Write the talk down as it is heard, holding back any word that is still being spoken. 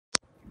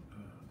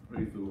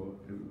Praise the Lord,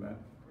 everybody.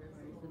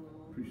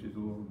 Appreciate the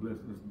Lord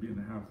blessing us to be in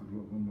the house of the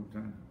Lord one more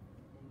time.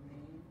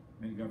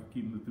 Thank God for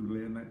keeping us through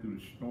last night, through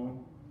the storm.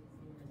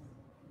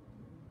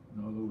 And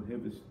all those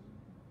heavy,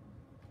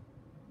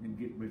 didn't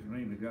get much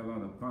rain, they got a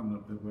lot of thunder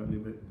up there where I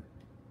live at.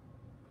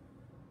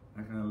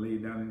 I kind of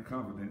laid down in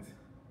confidence,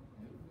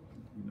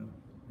 you know,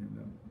 and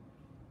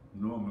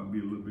normally I'd be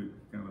a little bit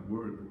kind of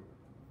worried, but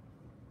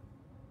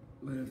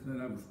last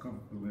night I was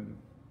comfortable in it.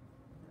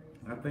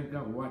 I think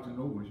God was watching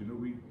over us. You know,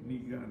 we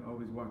need God to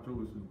always watch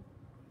over us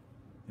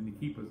and to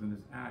keep us in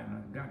His eye.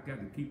 And God got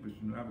to keep us.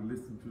 You know, I was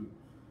listening to,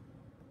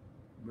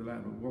 but I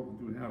was walking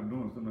through the house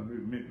doing something. I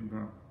heard mention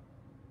about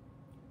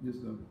this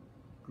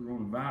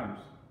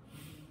coronavirus.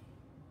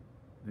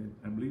 That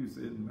I believe it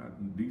said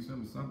in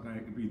December sometime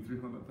it could be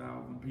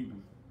 300,000 people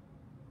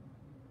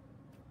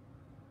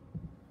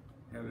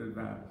had that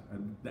virus.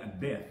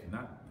 That death,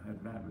 not that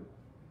virus.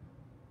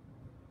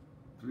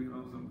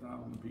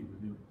 300,000 people.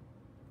 You know.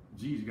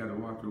 Jesus got to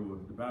watch over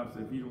us. The Bible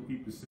says if He don't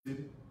keep the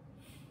city,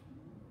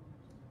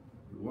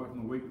 we're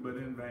watching the wake but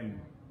in vain.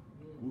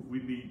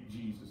 We need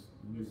Jesus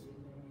in this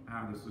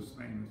hour to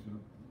sustain us. You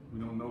know, we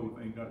don't know.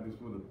 Thank God, this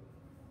for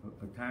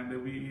the time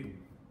that we're in.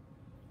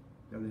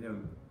 Got to have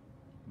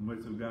much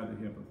of God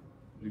to help us.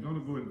 We're going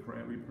to go in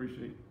prayer. We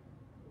appreciate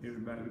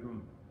everybody. We're going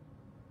to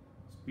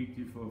speak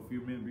to you for a few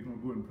minutes. We're going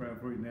to go in prayer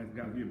for you and ask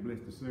God to bless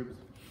the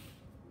service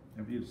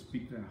and be able to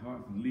speak to our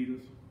hearts and lead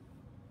us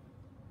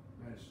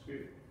by His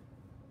Spirit.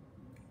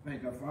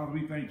 Thank God, Father,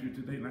 we thank you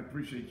today, and I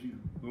appreciate you,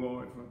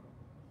 Lord, for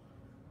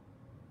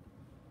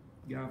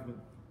God for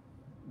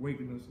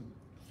waking us and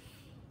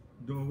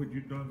doing what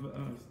you've done for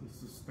us to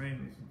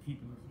sustain us and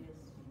keeping us.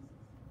 Yes,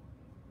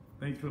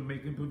 thanks for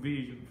making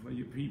provision for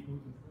your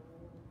people,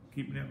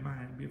 keeping their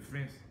mind, be a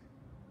fence,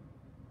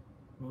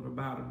 Lord,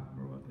 about them,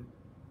 Lord.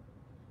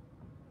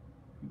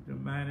 Keep their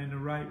mind in the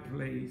right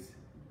place.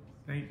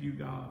 Thank you,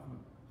 God,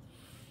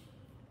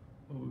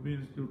 for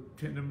being so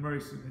tender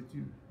mercy that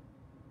you.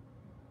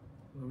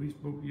 Lord, we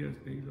spoke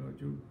yesterday, Lord,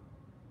 your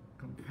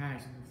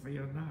compassion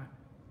fail not.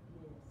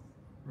 Yes.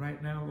 Right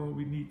now, Lord,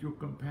 we need your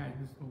compassion.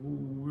 It's the whole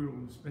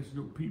world, especially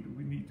your people.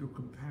 We need your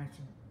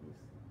compassion.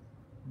 Yes.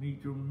 We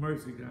need your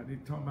mercy, God.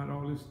 They're talking about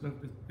all this stuff,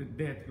 the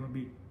death's going to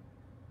be,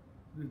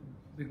 they're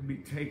going to be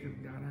taken,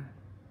 God.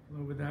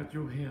 Lord, without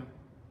your help,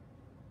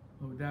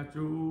 Lord, without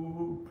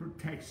your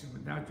protection,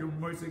 without your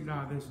mercy,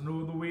 God, there's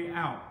no other way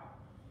out.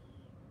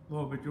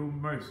 Lord, but your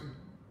mercy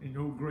and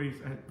your grace.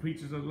 As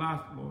preachers are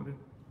lost, Lord.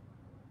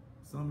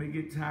 Some may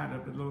get tired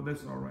of it, Lord,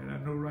 that's all right. I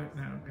know right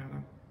now,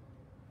 God,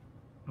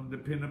 I'm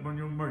depending upon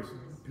your mercy,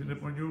 I'm depending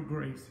upon your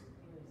grace.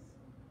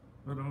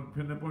 Lord, I'm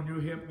depending upon your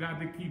help, God,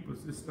 to keep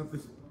us. This stuff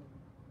is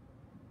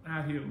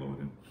out here, Lord.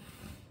 And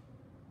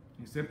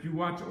except you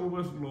watch over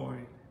us,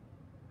 Lord,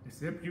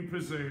 except you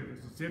preserve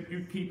us, except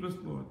you keep us,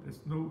 Lord, there's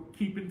no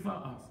keeping for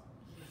us.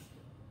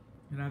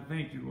 And I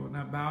thank you, Lord, and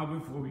I bow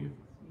before you.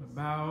 I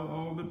bow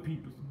all the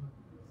people.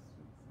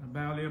 I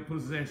bow their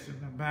possession.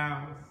 I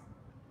bow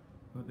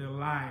for their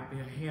life,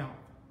 their health,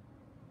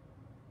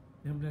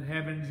 them that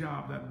having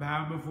jobs. I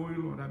bow before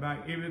you, Lord. I bow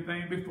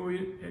everything before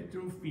you at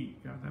your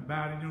feet, God. I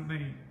bow in your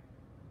name,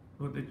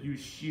 Lord, that you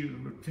shield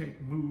and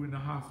protect, move in the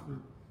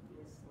hospital.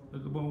 Yes,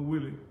 look upon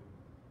Willie.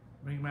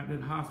 Bring him out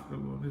that hospital,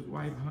 Lord, his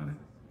wife, honey.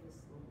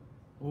 Yes,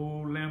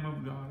 oh, Lamb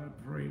of God, I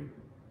pray.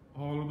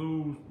 All of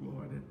those,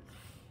 Lord,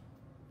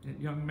 that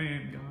young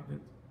man, God,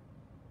 that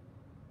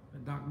the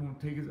doctor won't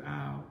take his eye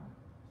out.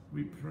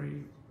 We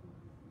pray.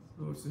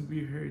 Lord, since we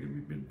heard it,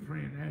 we've been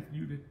praying, asking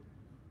you to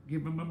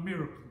give him a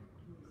miracle.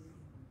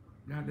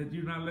 God, that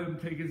you not let him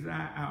take his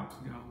eye out,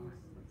 God.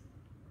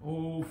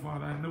 Oh,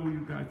 Father, I know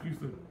you, God, you're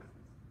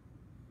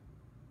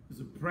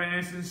a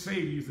prayer-answering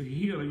Savior, you're a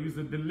healer, you're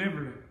a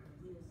deliverer.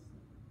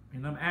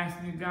 And I'm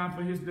asking you, God,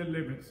 for his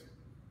deliverance.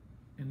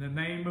 In the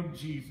name of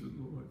Jesus,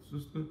 Lord.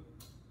 Sister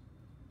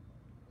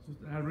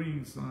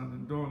Irene's son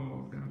and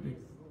daughter-in-law, God.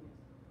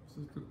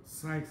 Sister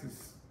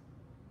Sykes'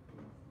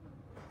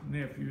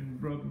 nephew and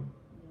brother.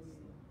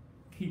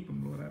 Keep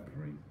them, Lord, I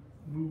pray.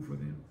 Move for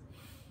them.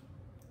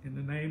 In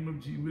the name of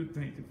Jesus, we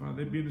thank you, Father.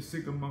 There being the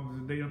sick among us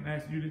today, I'm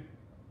asking you to,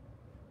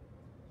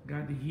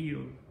 God, to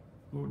heal.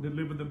 Lord,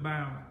 deliver the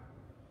bound.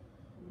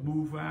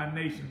 Move for our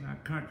nation, our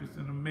country's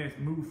in a mess.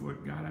 Move for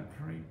it, God, I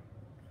pray.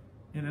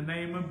 In the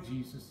name of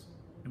Jesus,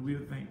 and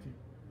we'll thank you.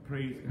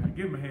 Praise God.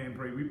 Give him a hand and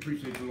pray. We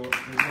appreciate the Lord.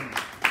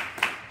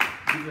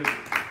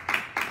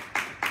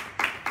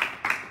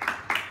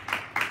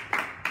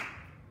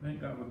 Thank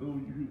God for those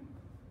of you who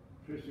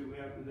trust your way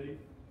out today.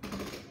 I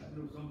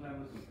know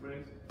sometimes it's a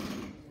stress,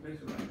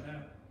 especially right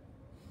now.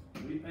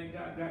 We thank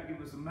God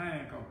give us a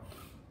mind call.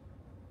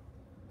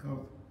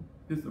 Because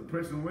it's a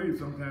pressing wave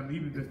sometimes,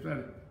 even just try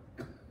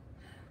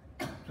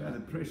to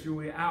press your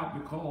way out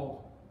because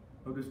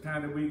of this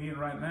time that we're in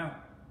right now.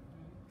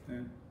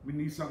 And we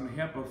need something to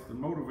help us, to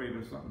motivate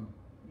us, something,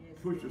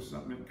 push us,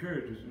 something,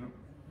 encourage us, you know.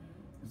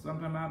 And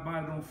sometimes our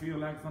body don't feel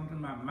like something,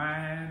 my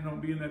mind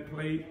don't be in that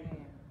place.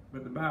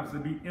 But the Bible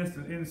says be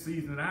instant in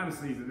season and out of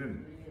season,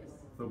 isn't it?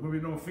 So when we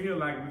don't feel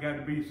like we got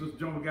to be, Sister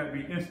Joan, we got to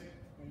be instant.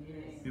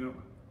 You know,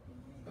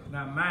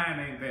 Now, mine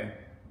ain't there.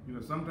 You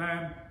know,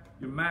 sometimes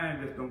your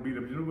mind just don't beat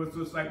up. You know what's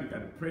just like? We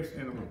got to press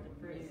anyway.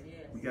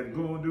 We got to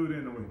go and do it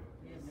anyway.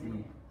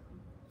 You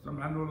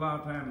know, I know a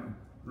lot of times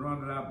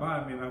run that our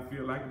body and I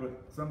feel like it, but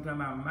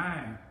sometimes our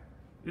mind,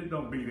 it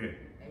don't be there.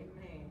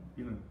 Amen.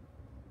 You know,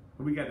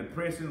 but we got to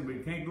press in. We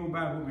can't go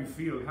by what we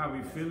feel, how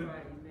we feel it.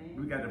 Right,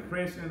 we got to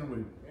press in.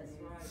 We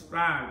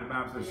strive. The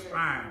Bible says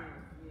strive.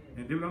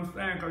 And do what I'm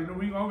striving, because you know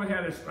we always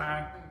have that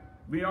strive.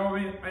 We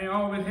always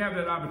have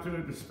that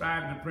opportunity to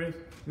strive and press.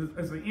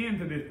 It's an end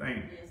to this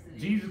thing.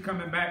 Yes, Jesus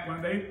coming back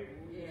one day.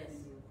 Yes.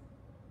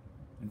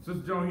 And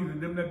Sister Joan, he's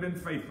them that been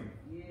faithful.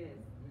 Yes.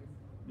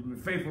 You've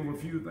been faithful with a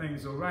few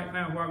things. So right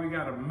now, while we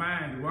got a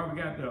mind, while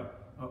we got a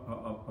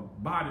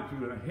body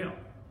to help,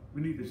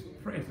 we need to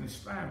press and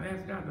strive and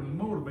ask God to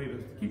motivate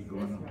us to keep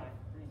going on. Right.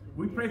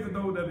 We pray for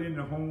those that are in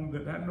the home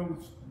that I know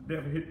the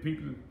devil hit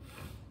people.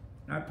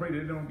 I pray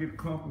they don't get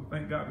comfortable,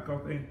 thank God,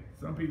 because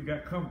some people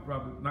got comfortable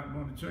probably not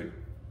going to church.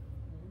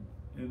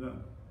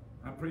 And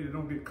I pray they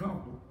don't get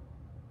comfortable.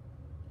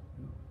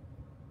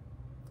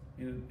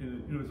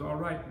 And you know, it's all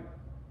right.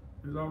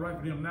 It's all right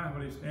for them now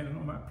when they're standing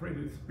home. I pray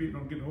that the Spirit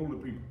don't get a hold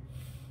of people.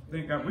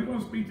 Thank God. We're going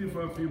to speak to you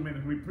for a few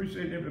minutes. We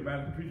appreciate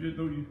everybody. Appreciate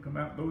those you come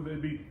out, those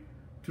that be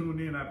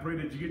tuned in. I pray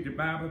that you get your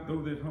Bible.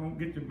 Those at home,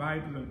 get your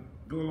Bibles and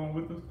go along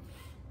with us.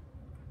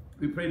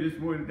 We pray this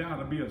word of God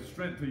will be a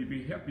strength to you,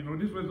 be help. You know,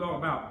 this is what it's all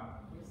about.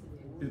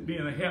 It's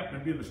being a help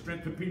and being a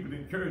strength to people, to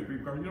encourage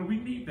people. Because, you know, we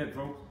need that,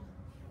 folks.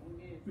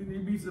 We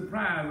need to be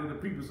surprised of the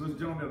people, Sister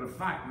Joan, that are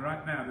fighting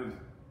right now. That's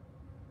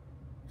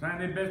trying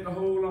their best to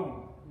hold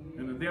on.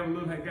 And the devil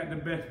looks like got the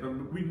best of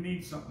them. But we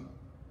need something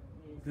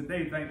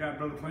today, thank God,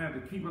 Brother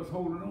Clarence, to keep us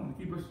holding on,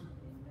 to keep us.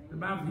 The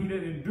Bible says he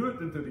that endured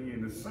unto the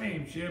end, the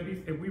same shall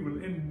be if we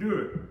will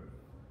endure.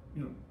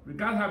 You know,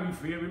 regardless how we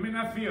feel, we may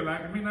not feel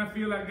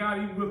like God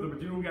even with us,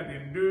 but you know, we got to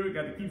endure,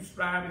 got to keep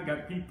striving,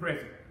 got to keep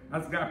pressing.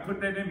 That's God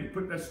put that in me,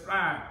 put that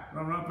strive,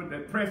 put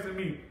that press in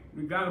me,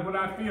 regardless of what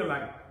I feel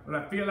like. But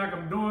I feel like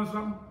I'm doing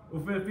something, or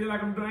if I feel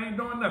like I ain't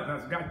doing nothing,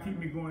 that's God keep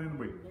me going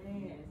anyway.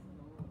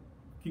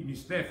 Keep me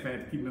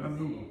steadfast, keep me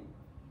unmovable.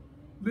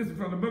 Listen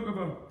from the book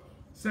of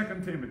 2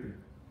 Timothy.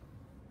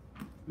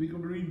 We're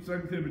going to read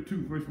 2 Timothy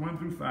 2, verse 1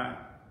 through 5.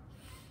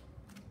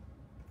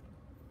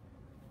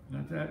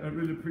 And I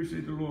really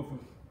appreciate the Lord for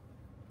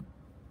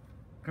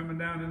coming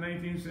down in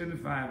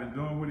 1975 and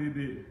doing what he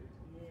did.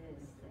 Yes.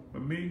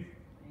 For me,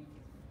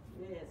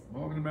 yes.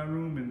 Walking in my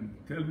room and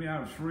telling me I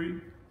was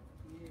free.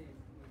 Yes.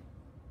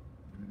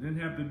 I didn't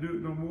have to do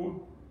it no more.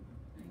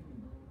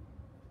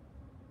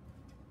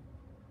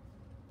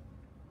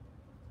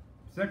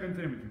 2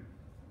 Timothy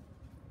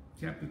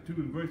chapter 2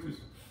 and verses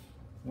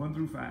 1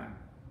 through 5.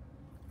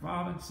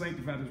 Father,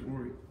 sanctify this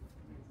word.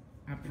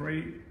 I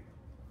pray,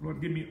 Lord,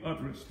 give me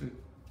utterance to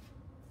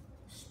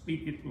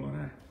speak it, Lord.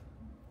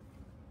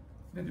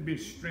 Let there be a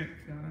strength,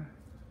 God.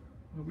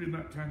 Lord, we're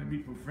not trying to be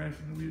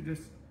professional. We're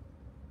just,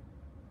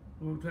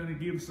 Lord, trying to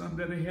give something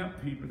that'll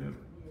help people.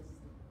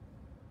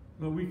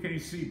 Lord, we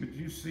can't see, but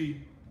you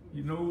see.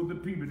 You know the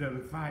people that are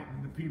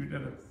fighting, the people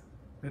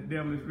that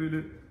devil is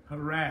really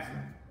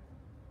harassing.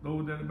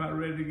 Those that are about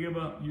ready to give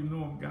up, you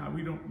know them, God.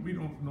 We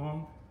don't know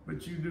them,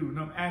 but you do. And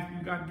I'm asking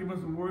you, God, give us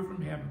a word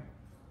from heaven.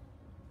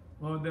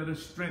 Lord, that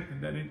is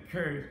strengthened, that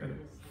encourage, that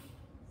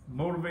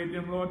motivate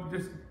them, Lord, to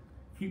just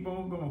keep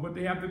on going. What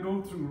they have to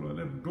go through, Lord,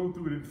 let them go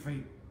through it in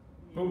faith.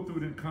 Go through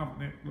it in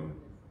confidence, Lord.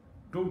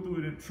 Go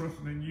through it in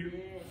trusting in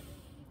you.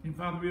 And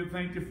Father, we'll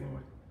thank you for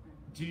it.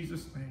 In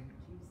Jesus' name.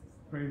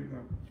 Praise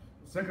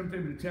God. 2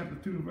 Timothy chapter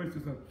 2,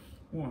 verses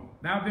 1.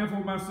 Now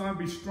therefore, my son,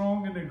 be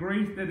strong in the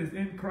grace that is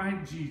in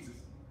Christ Jesus.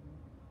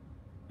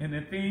 And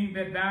the thing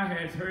that thou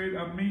hast heard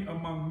of me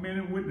among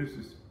many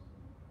witnesses,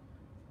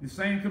 the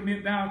same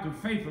commit thou to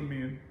faithful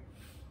men,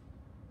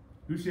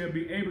 who shall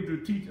be able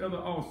to teach others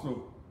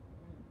also.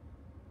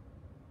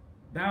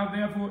 Thou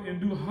therefore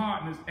endure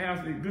hardness as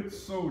a good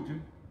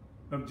soldier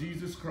of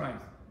Jesus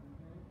Christ.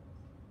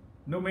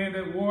 No man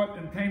that warreth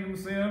entangle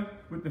himself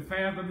with the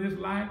affairs of this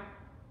life,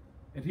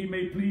 that he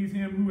may please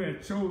him who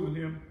has chosen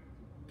him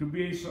to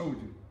be a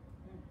soldier.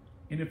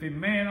 And if a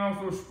man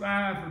also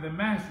strive for the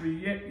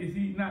mastery, yet is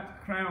he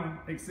not crowned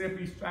except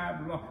he strive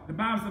for the law. The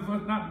Bible says for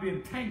us not to be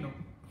entangled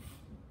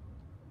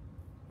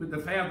with the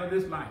affairs of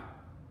this life,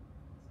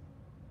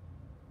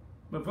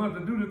 but for us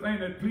to do the thing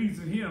that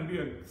pleases him, be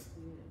a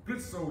good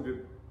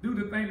soldier, do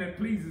the thing that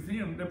pleases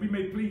him, that we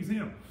may please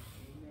him.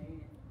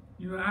 Amen.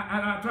 You know,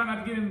 I try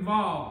not to get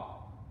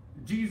involved.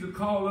 Jesus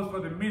called us for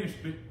the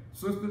ministry,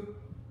 sister.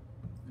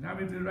 And I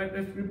meant to write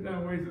that script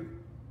down where he said,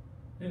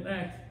 in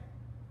Acts.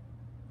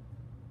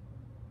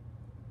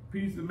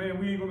 Peace, man,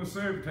 we ain't going to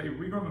serve the table.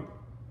 We're going to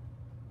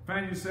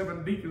find you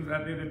 7 deacons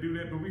out there to do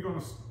that, but we're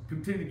going to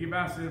continue to give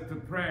ourselves to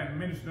prayer and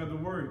ministry of the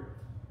word.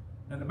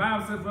 And the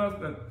Bible says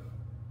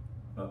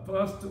for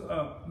us to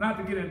not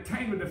to get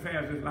entangled with the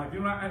affairs of this life. You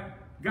know,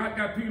 God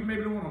got people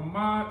maybe that want to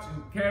march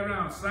and carry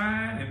around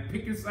signs and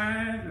picket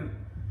signs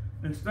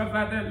and stuff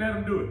like that. Let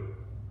them do it.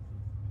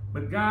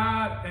 But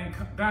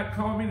God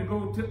called me to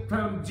go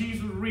tell them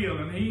Jesus is real,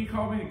 and he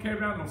called me to carry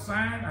around no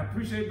sign. I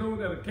appreciate those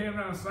that are carrying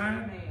around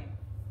signs.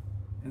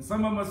 And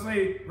some of them will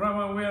say,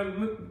 well,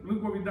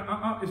 look what we done.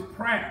 It's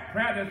prayer.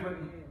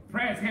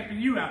 Prayer is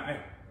helping you out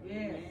there.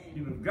 Yes.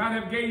 You know, God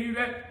have gave you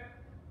that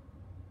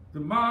to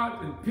march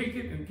and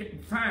picket and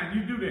get fine.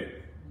 You do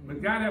that.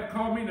 But God have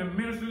called me to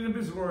minister in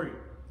this word.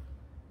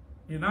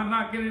 And I'm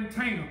not getting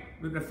entangled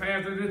with the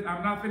affairs of this.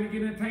 I'm not going to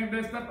get entangled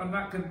with that stuff. I'm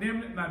not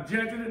condemning it, not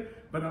judging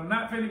it, but I'm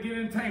not going to get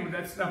entangled with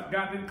that stuff.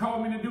 God didn't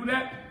call me to do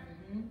that.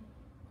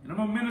 And I'm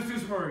going to minister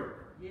this word.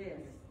 Yes.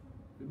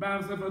 The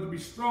Bible says to be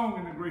strong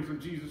in the grace of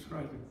Jesus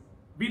Christ.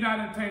 Be not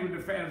entangled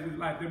with the affairs of this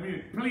life.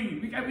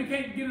 Please, we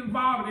can't get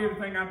involved with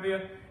everything out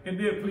there and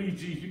then please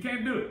Jesus. You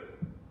can't do it.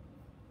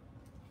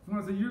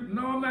 Someone said,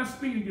 no, I'm not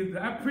speaking against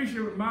that. I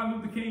appreciate what Martin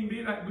Luther King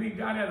did. I believe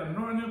God had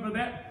anointed him for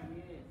that.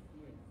 Yes.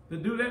 To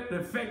do that, the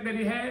effect that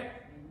he had.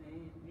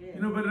 Yes.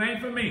 You know, but it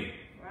ain't for me.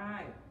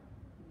 Right.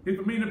 It's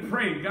for me to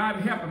pray. God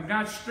help him.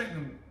 God strengthen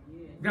him.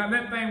 Yes. God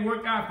let things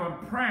work out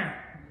for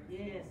prayer.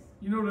 Yes.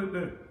 You know,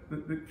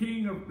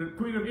 the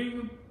Queen of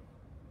England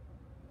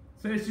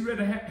said she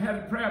rather had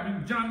a prayer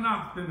than John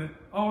Knox than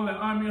all the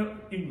army of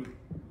England.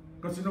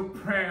 Because you know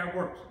prayer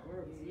works.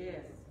 Yes.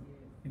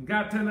 And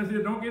God telling us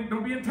here, don't be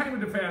entangled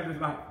with the affairs of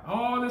this life.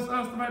 All this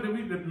other stuff that I'm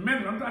talking the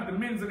men of God, the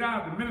ministers of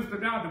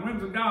God, the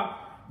women of God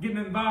getting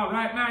involved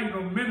right now. You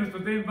know,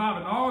 ministers, they're involved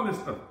in all this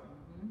stuff.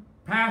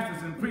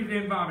 Pastors and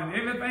preachers involved in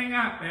everything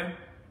out there.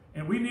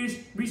 And we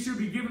should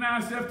be giving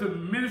ourselves to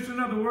ministering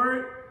of the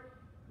word.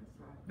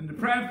 And the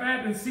prayer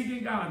fast and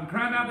seeking God and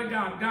crying out to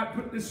God. God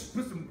put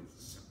some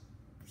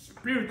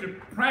spiritual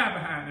prayer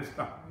behind this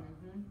stuff.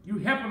 You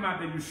help them out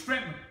there, you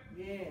strengthen them.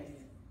 Yes.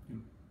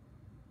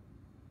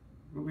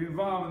 But we're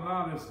involved in a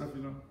lot of that stuff,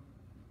 you know.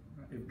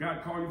 If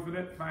God called you for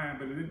that, fine,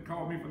 but He didn't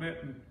call me for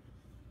that. And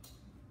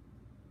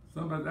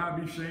sometimes I'll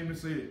be ashamed to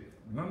say it.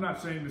 And I'm not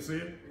ashamed to say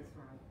it.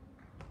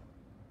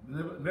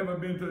 That's right. Never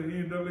been to the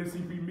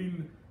NAACP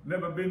meeting,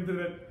 never been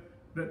to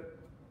that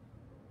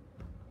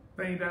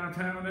thing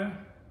downtown there.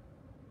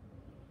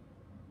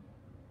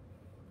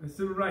 The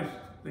civil rights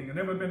thing. I've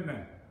never been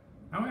there.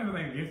 I don't have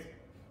anything against it.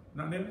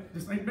 Not never.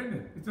 Just ain't been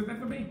there. It's just not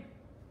for me.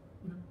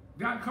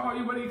 God called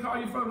you, what He called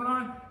you for,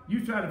 Ron?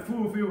 You try to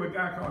fulfill what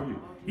God called you.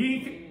 He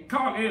ain't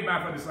called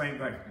everybody for the same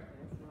thing.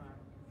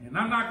 And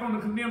I'm not going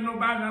to condemn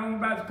nobody. I don't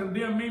want nobody to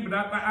condemn me, but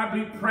I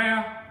believe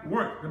prayer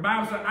works. The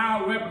Bible says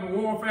our weapon of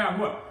warfare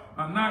what?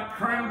 Are not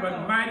carnal,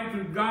 but mighty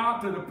through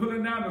God to the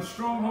pulling down the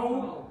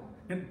stronghold.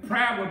 And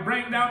prayer will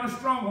bring down the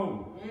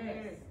stronghold.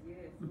 Yes.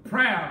 The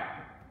prayer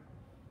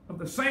of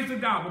the saints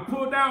of God will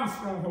pull down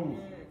strongholds.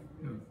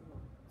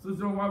 So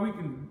that's why we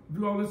can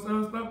do all this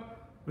other stuff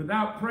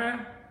without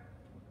prayer.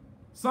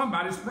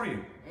 Somebody's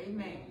praying.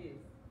 Amen.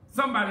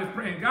 Somebody's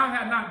praying. God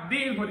had not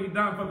did what He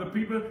done for the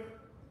people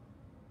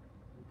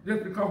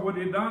just because what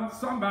He done.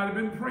 Somebody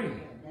been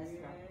praying. That's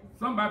right.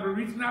 Somebody been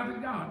reaching out to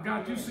God.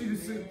 God, you see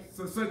the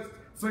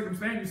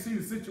circumstance, you see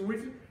the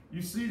situation,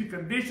 you see the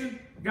condition.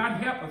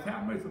 God help us.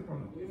 Have mercy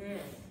upon us.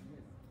 Yes.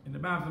 And the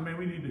Bible says, man,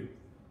 we need to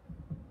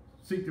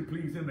seek to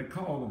please Him, to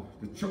call us,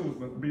 the chosen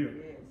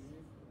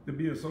to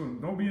be a soul.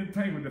 Don't be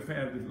entangled with the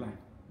affairs of this life.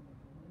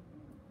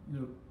 You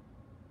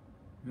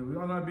know, we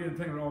ought not be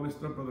entangled with all this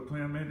stuff, Brother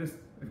Clem, man. Just,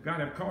 if God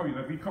have called you,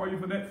 if He called you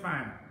for that,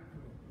 fine.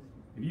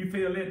 If you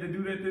feel led to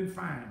do that, then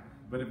fine.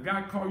 But if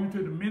God called you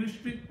to the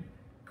ministry,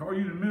 call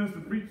you to minister,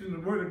 preaching the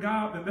word of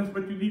God, then that's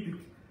what you need to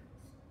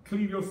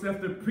cleave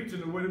yourself to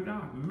preaching the word of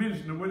God,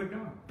 ministering the word of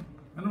God.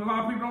 I know a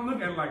lot of people don't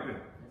look at it like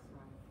that.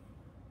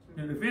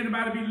 And if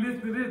anybody be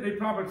listening to this, they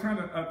probably trying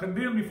to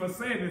condemn me for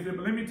saying this.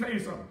 But let me tell you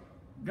something.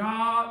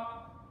 God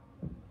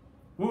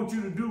wants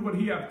you to do what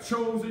He have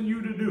chosen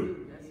you to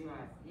do. That's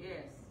right.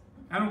 Yes.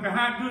 I don't care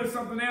how good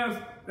something else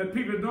that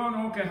people are doing.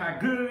 I don't care how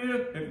good it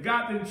is. If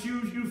God didn't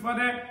choose you for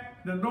that,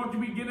 then don't you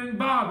be getting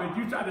involved with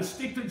it. You try to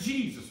stick to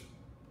Jesus.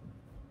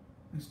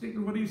 And stick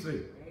to what He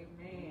said.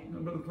 Amen. You know,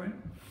 Brother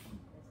Clem?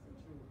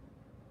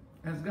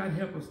 That's the truth. As God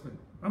help us to.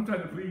 I'm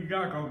trying to please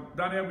God, because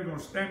down there we're going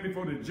to stand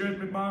before the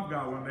judgment bar of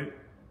God one day.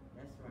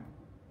 That's right.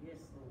 Yes,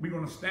 Lord. We're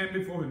going to stand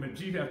before Him. And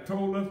Jesus has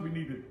told us we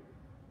need to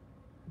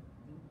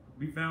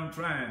be found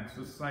trying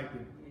society.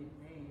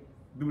 Amen.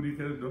 Do what He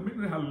tells us. Don't make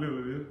it how little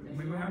it is. Don't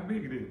make it how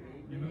big it is.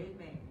 You know?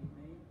 Amen.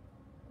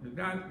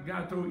 And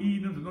God told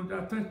Eve to don't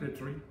y'all touch that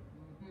tree.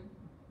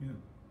 You know.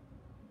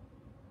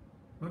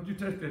 Don't you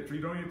touch that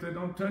tree. Don't even say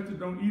don't touch it.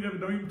 Don't eat of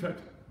it. Don't even touch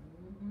it.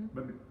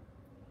 But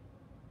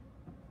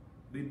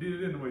they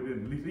did it anyway,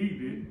 didn't they? At least Eve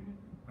did.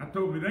 I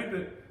told them it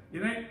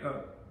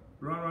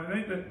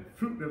ain't that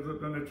fruit that's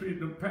up on the tree,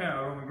 the pear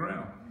on the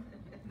ground.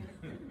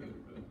 You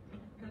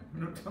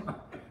know what I'm talking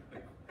about?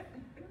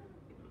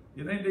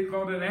 It ain't they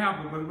called it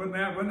apple, but it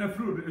wasn't that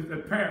fruit. It's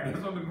that pear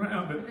that's on the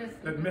ground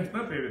that messed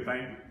up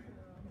everything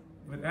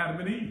with Adam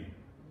and Eve.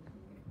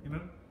 You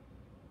know?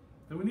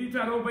 So we need to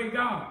try to obey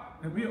God.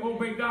 If we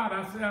obey God,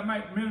 I said I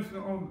might minister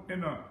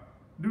in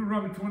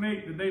Deuteronomy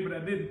 28 today, but I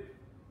didn't.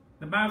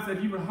 The Bible said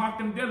He would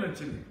hearken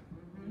diligently.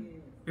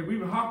 If we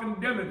would hearken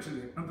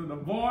diligently unto the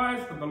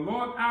voice of the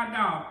Lord our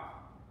God,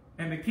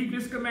 and to keep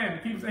His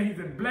commandment, keep saying, He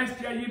said,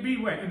 blessed shall you be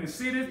where? In the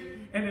cities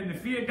and in the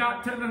field.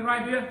 God telling us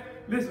right here,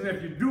 listen,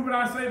 if you do what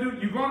I say do,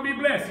 you're going to be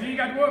blessed. You ain't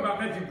got to worry about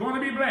that. You're going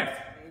to be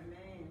blessed.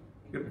 Amen.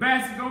 Your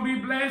basket's going to be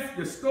blessed.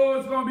 Your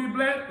store's going to be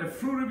blessed. The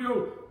fruit of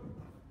your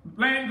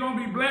land going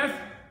to be blessed.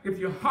 If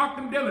you're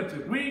hearken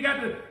diligent, we ain't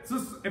got to,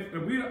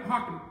 if we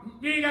hearken,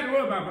 you ain't got to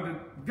worry about it.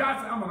 But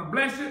God said, I'm going to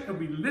bless you. If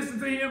we listen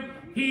to him,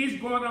 he's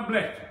going to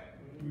bless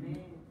you.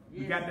 Amen.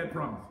 You got that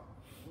promise.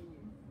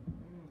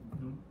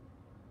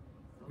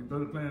 If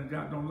those plans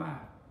God don't lie.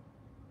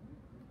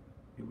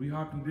 If we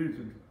hearken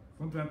diligent,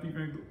 sometimes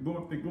people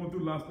ain't they're going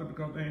through a lot of stuff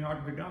because they ain't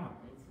hearken to God.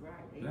 That's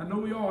right. And I know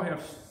we all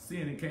have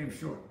sinned and came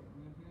short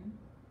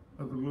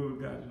of the will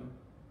of God. You know?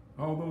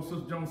 Although,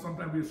 Sister Jones,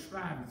 sometimes we're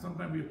striving,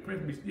 sometimes we're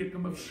pressing, we still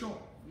come up short.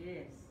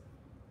 Yes.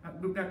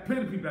 We've got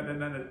plenty of people out there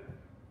now that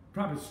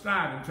probably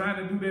striving, trying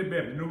to do their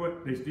best. You know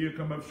what? They still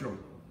come up short.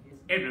 Yes.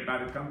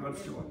 Everybody comes up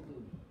short.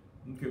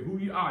 Okay, who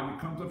you are, you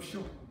comes up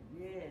short.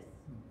 Yes.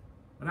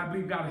 But I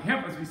believe God will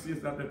help us, he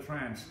says, out there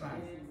trying and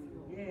striving.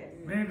 Yes.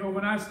 Man, go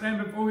when I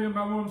stand before him,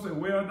 I want him to say,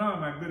 well done,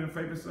 my good and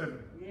faithful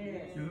servant.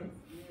 Yes. You know?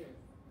 Yes.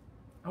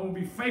 I want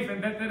to be faithful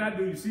in that I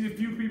do. You see a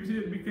few people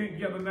here, we can't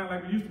gather now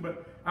like we used to,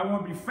 but I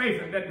want to be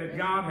faithful in that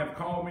God have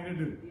called me to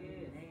do.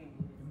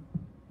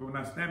 But when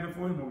I stand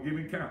before him, I'm going to give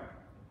him count.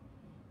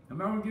 I'm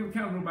not going to give him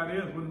count to nobody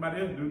else, what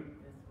nobody else do.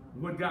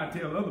 What God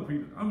tells other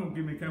people, I'm going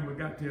to give him count what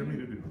God tells me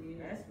to do.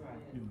 That's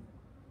right. You know?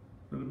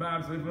 So the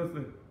Bible says,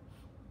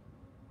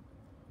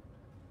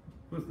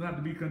 what's not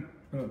to be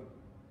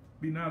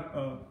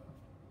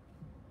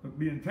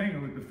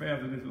entangled with the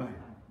affairs of this life.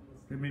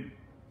 They may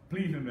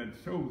please him that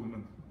chosen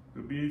us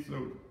to be a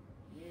soldier.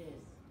 Yes.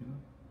 You know?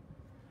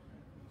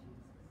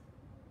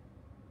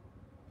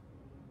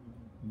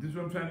 This is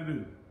what I'm trying to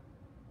do.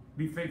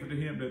 Be faithful to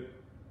him that,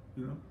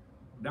 you know,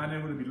 down there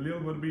whether it be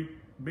little, whether it be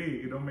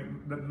big, it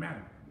doesn't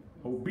matter.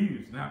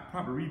 Obedience. Now I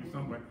probably read it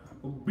somewhere.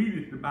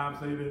 Obedience, the Bible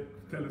says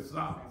that tell us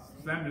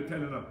Samuel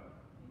telling us,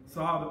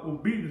 Saul, that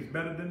obedience is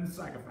better than the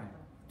sacrifice.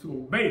 To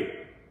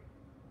obey.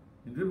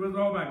 And this was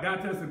all about.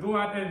 God tells us to go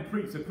out there and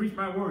preach, to preach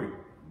my word.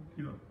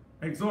 You know,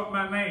 exhort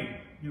my name.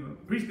 You know,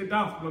 preach the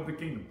gospel of the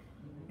kingdom.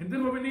 And this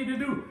is what we need to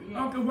do. I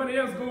don't care what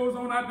else goes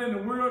on out there in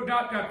the world.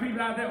 God got people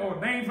out there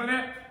ordained for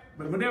that.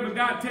 But whatever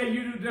God tells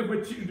you to do, that's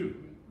what you do.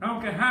 I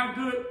don't care how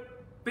good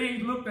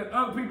things look that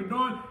other people are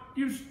doing.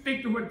 You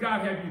stick to what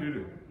God has you to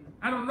do.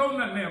 I don't know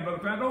nothing now,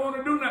 brother. I don't want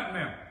to do nothing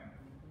now.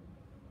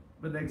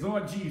 But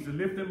exhort Jesus,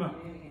 lift him up.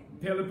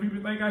 Tell the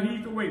people think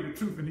he's the way, the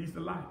truth, and he's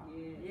the life.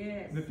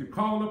 Yes. And if you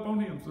call upon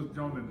him, Sister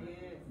Jones,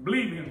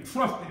 believe him,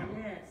 trust him,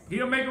 Yes.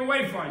 he'll make a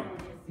way for you.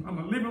 I'm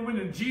a living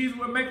witness. Jesus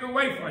will make a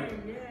way for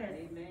you. Yes.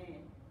 Amen.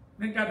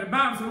 Then got the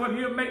Bible says what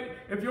he'll make,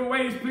 if your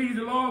ways please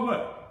the Lord,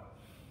 what?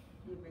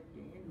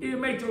 He'll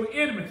make your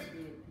enemies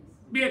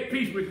be at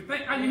peace with you.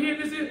 Are you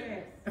hearing this?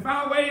 Yes. If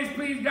our ways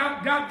please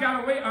God, God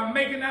got a way of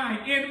making our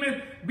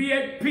enemies be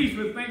at peace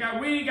with us. Thank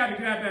God, we ain't got to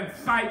get out there and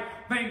fight.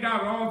 Thank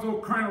God, also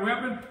carnal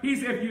weapon. He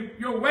said, if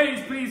your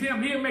ways please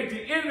him, he'll make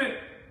your enemy.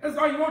 That's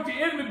all you want your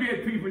enemy to be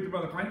at peace with you,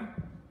 Brother Clinton.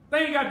 They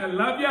ain't got to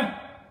love you.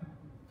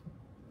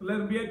 Let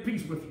them be at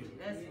peace with you.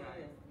 That's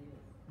right.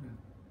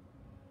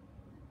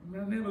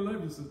 Yeah. I never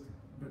love you, sister,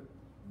 but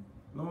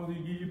as long as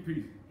he give you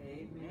peace.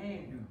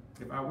 Amen.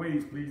 Yeah. If our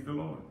ways please the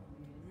Lord,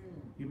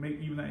 he'll make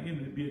even our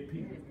enemy be at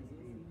peace.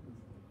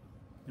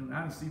 You know,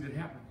 I see that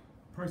happen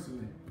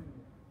personally.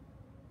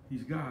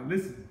 He's God.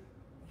 Listen,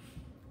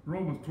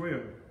 Romans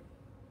 12,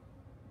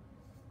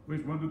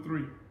 verse 1 to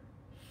 3.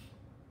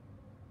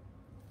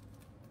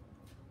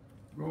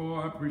 Oh,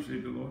 I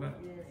appreciate the Lord. Yes,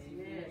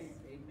 yes.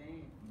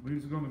 Amen. We're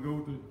just going to go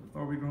to, I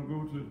thought we were going to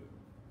go to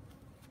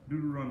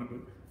Deuteronomy, but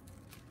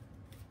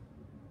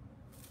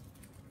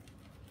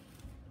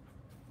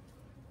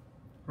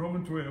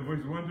Romans 12,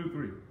 verses 1 to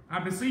 3. I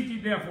beseech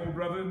you, therefore,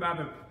 brethren, by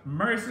the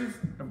mercies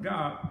of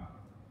God,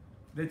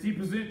 that ye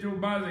present your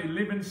bodies a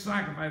living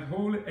sacrifice,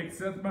 holy,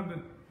 acceptable unto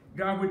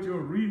God, with your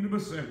reasonable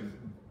service.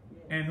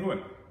 And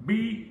what?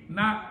 Be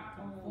not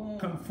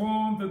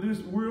conformed to this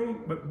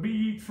world, but be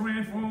ye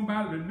transformed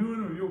by the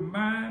renewing of your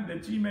mind,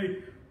 that ye may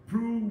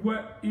prove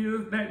what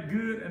is that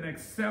good and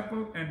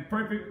acceptable and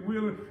perfect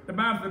will. The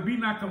Bible says, be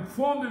not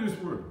conformed to this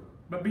world,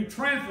 but be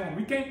transformed.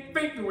 We can't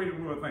think the way the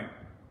world thinks.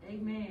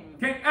 Amen.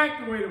 Can't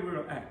act the way the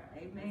world acts.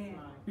 Amen.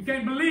 You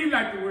can't believe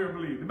like the world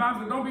believes. The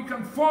Bible says, don't be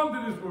conformed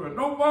to this world.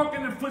 Don't walk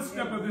in the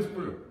footsteps of this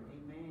world.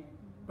 Amen.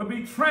 But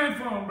be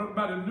transformed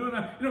by the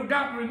renewing. You know,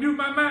 God renewed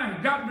my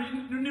mind. God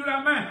renewed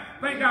our mind.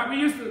 Thank God. We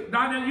used to,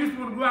 down there, used to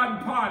want to go out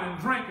and party and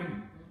drink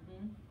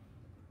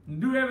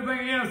and do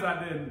everything else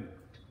I did.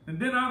 And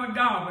then honor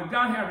God. But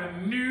God has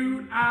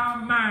renewed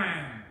our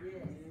mind.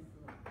 Yes.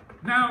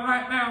 Now,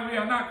 right now, we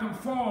are not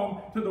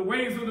conformed to the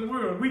ways of the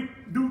world. We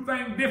do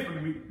things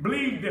differently. We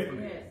believe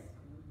differently. Yes.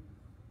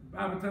 The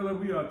Bible tells us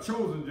we are a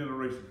chosen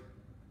generation.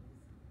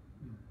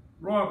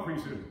 Royal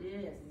priesthood.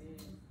 Yes.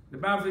 The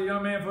Bible says,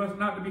 young man, for us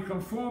not to be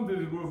conformed to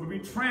this world, but be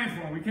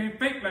transformed. We can't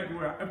think like the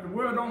world. If the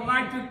world don't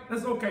like you,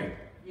 that's okay.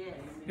 Yes.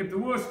 If the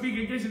world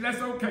speaks against you, that's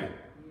okay.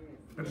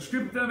 But the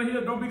scripture tells me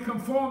here, don't be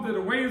conformed to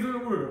the ways of the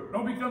world.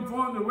 Don't be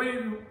conformed to the way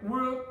the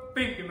world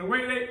think and the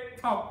way they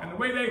talk and the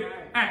way they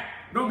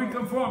act. Don't be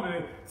conformed to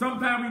it.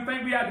 Sometimes we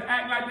think we have to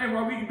act like that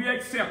while we can be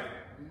accepted.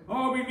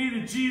 All we need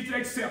is Jesus to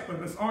accept us.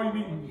 That's all you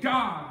need.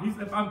 God. He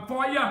said, if I'm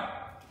for you.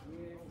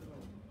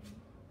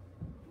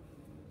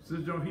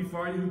 Sister Joan, if he's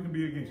for you, who can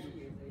be against you?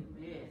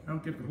 I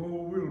don't care if the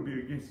whole world will be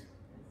against you.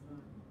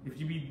 If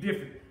you be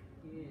different.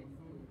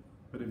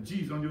 But if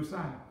Jesus on your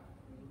side,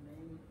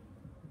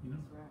 you know,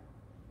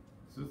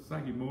 so it's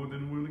like he's more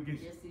than the world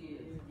against you. Yes, he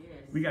is. Yes.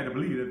 We got to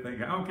believe that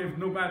thing. I don't care if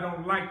nobody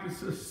don't like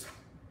this.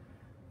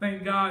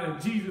 Thank God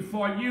that Jesus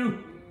for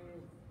you.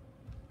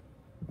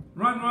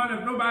 Run.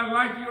 If nobody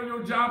likes you on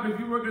your job, if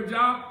you work a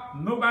job,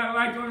 nobody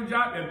likes you on your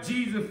job. If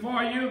Jesus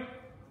for you,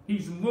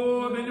 he's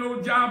more than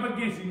your job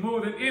against you,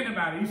 more than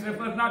anybody. He said,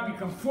 let's not be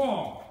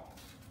conformed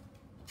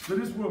to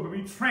this world, but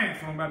be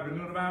transformed by the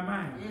renewing of our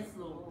mind. Yes,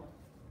 Lord.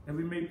 And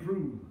we may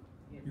prove,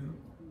 you know.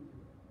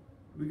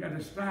 We got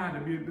to strive to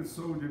be a good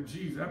soldier of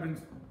Jesus. I've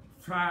been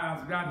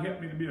trying, God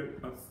help me to be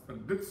a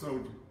good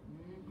soldier.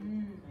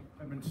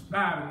 I've been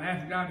striving and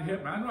asking God to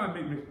help me. I know I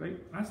make mistakes.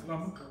 I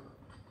stumble.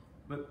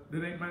 But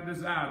that ain't my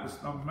desire to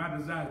stumble. My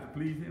desire is to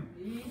please him.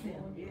 Please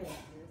him. Yes.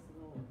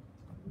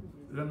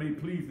 That I may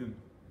please him.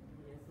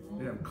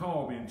 They have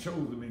called me and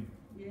chosen me.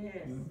 Yes.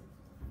 You know?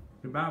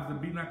 The Bible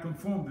says, be not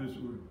conformed to this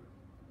world.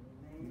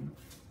 You know?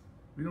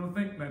 We don't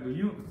think like that.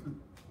 You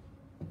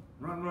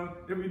don't run.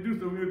 If we do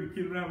something, we'll be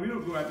kidding around. We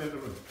don't go out there to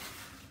run.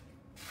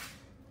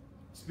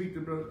 Speak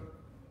to brother.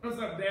 What's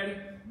up, Daddy?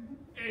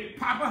 Hey,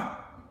 Papa.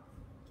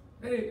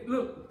 Hey,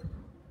 look.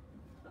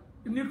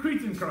 A new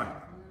creature in Christ.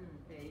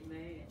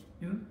 Amen.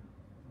 You know?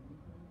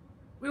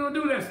 We don't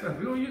do that stuff.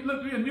 We don't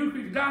look, we're a new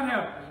creature. God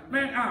have,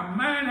 man, our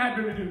mind had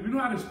to reduce. We know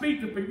how to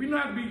speak to people. We know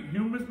how to be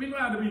humorous. We know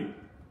how to be.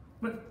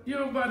 But you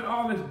know about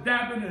all this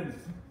dabbing and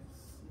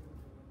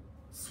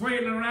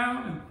swaying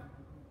around and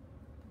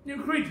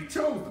new creature,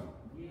 chosen.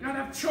 God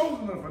have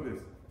chosen us for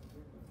this.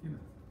 You know.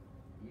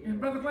 And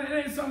Brother Clay,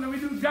 it ain't something that we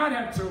do. God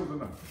have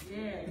chosen us.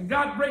 Yes. And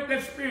God break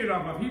that spirit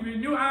off of us. He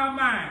renew our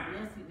mind.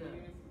 Yes, he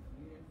does.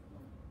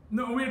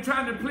 No, we're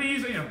trying to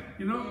please him,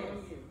 you know. Yes.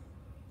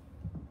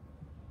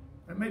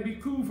 It may be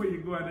cool for you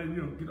to go out there and,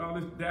 you know, get all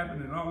this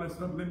dabbing and all that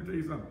stuff. Let me tell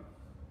you something.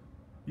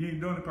 You ain't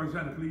doing it because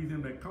you're trying to please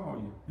him that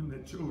called you, him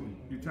that chose you.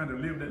 You're trying to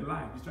live that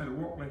life. You're trying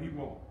to walk like he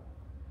walked.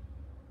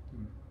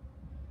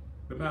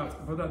 But now,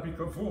 for that to be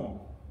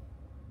conformed,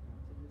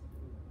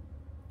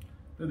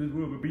 that this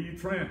world will be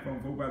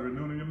transformed for by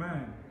renewing your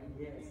mind.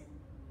 Yes.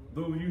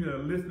 Those of you that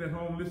are listening at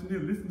home, listen here,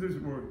 listen to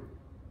this word.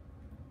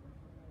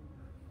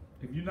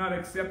 If you're not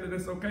accepted,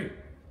 that's okay.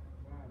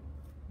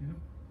 You know?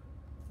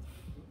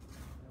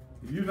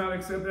 If you're not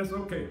accepted, that's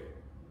okay.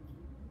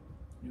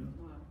 You know?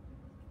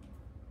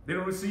 They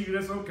don't receive you,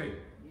 that's okay.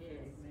 Yes.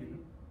 You know?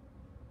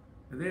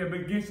 If they are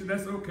against you,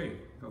 that's okay.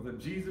 Because if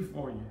Jesus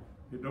for you,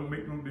 it don't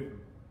make no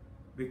difference.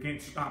 They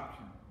can't stop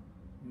you.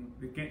 You know?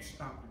 They can't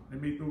stop you.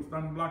 They may throw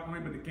stumbling blocks away,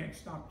 but they can't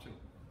stop you.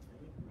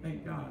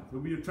 Thank God. So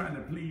we are trying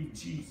to please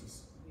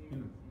Jesus. You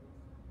know?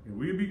 And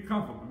we'll be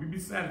comfortable. We'll be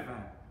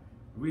satisfied.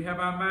 We have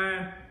our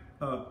mind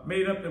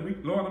made up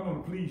that Lord, I'm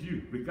going to please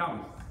you,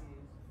 regardless.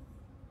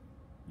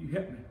 You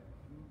help me.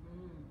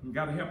 You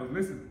got to help us.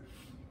 Listen.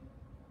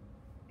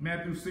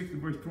 Matthew 6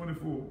 verse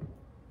 24.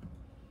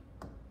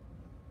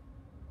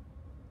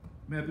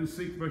 Matthew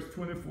 6 verse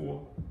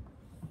 24.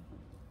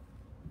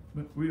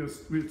 But we're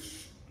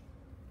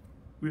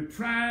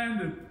trying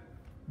to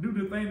do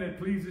the thing that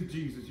pleases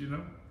Jesus, you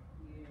know.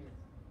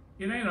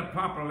 It ain't a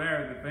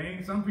popularity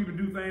thing. Some people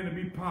do things to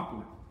be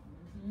popular.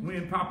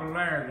 Win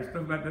popularity,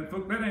 stuff like that.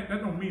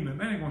 That don't mean nothing.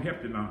 That ain't going to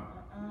help you now.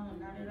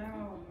 Not at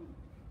all.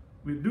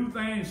 We do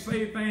things,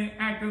 say things,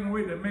 act in a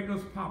way that make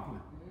us popular.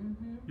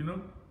 You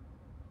know?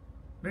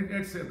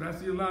 Except I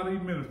see a lot of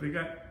these ministers,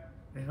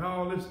 they have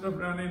all this stuff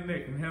around their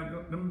neck and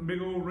have them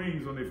big old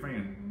rings on their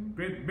finger.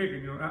 Great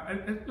big, you know.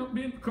 It's not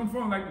being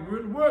conformed like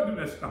the world do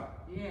that stuff.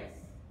 Yes.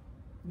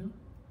 You know?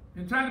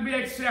 And trying to be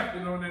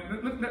accepted on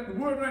that. Let the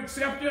world don't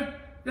accept you.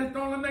 Just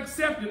don't let them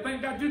accept you.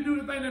 Thank God you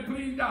do the thing that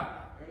please God.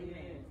 Amen.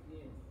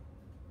 Yes.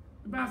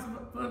 The Bible says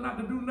for us not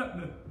to do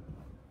nothing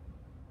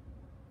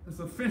that's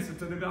offensive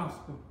to the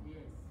gospel. Yes.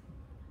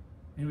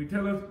 And we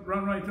tell us,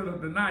 tell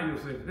us, deny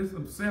yourself. There's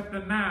some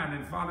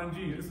self-denying in following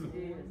Jesus.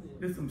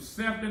 There's some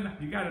self-denying.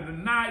 You got to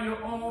deny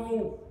your own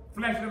old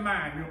fleshly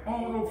mind, your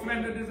own old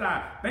fleshly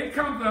desire. They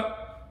come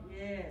up,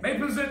 yes. They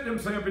present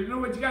themselves, but you know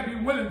what? You got to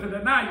be willing to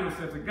deny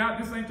yourself. Say, God,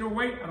 this ain't your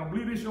way. I don't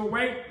believe this your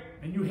way.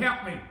 And you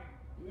help me.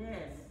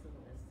 Yes.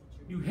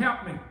 You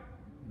help me.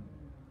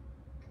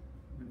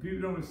 When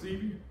people don't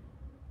receive you,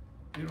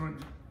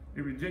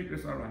 they reject,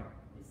 that's all right.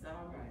 It's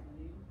all right.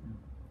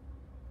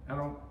 I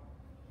don't,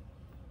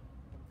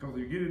 because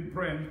if you get in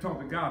prayer and you talk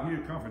to God,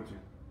 he'll comfort you.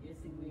 Yes,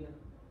 he will.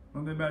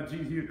 One thing about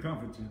Jesus, he'll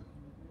comfort you.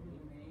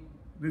 Amen.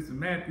 Listen,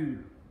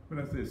 Matthew, what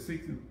I said,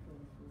 6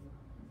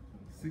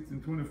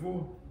 and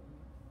 24.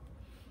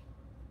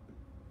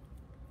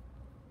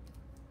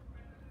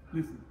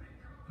 Listen.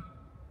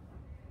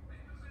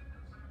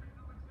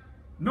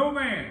 No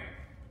man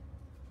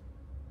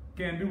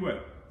can do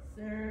what?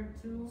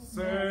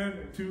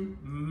 Serve to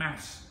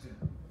master.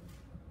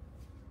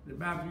 The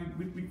Bible,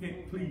 we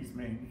can't please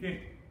man. You can't.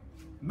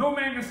 No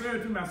man can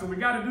serve two masters. So we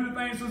got to do the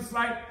things in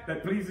sight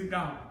that pleases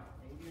God.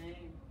 Amen.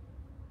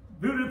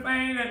 Do the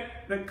thing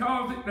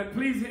that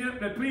please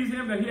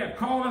him, that he had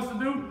called us to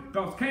do.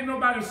 Because can't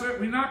nobody serve.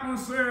 We're not going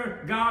to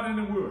serve God in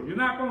the world. You're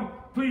not going to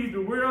please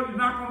the world. You're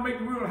not going to make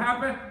the world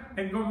happy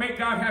and going to make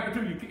God happy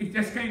too. You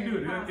just can't do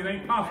it. It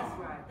ain't possible.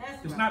 That's right.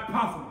 That's It's right. not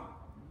possible.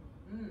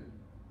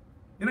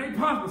 It ain't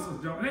possible,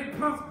 Sister Joe. It ain't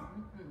possible.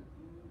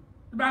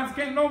 The Bible says,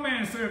 can't no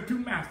man serve two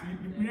masters.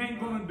 You ain't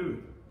going to do it.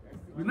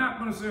 We're not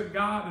going to serve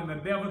God and the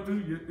devil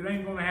too. It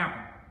ain't going to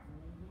happen.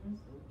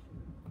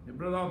 And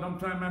brother, I'm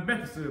trying my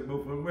best to serve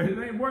both of them. But it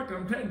ain't working,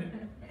 I'm telling you.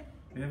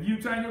 And if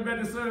you trying your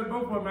best to serve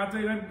both of them, I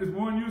tell you, there's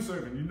one you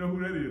serving. You know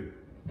who that is.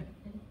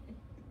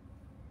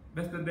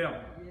 That's the devil.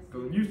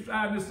 Because if you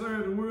try to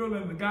serve the world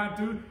and the God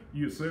too,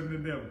 you're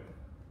serving the devil.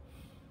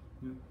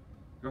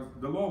 Because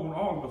the Lord wants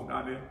all of us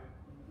out there.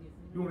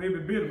 He wants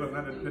every bit of us.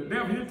 Now, the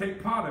devil, he'll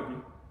take part of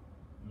you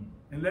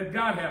and let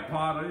God have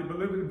part of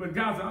you. But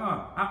God said,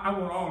 I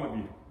want all of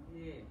you.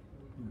 Yeah.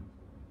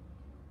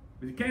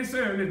 But you can't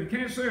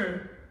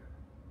serve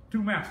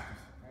two masters.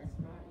 That's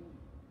right.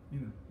 You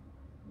know,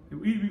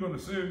 if either we're going to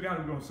serve God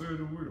or we're going to serve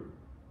the world.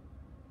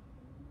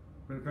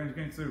 But you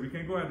can't serve. We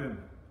can't go out there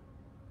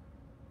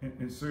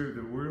and serve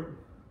the world.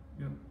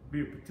 You know,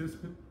 be a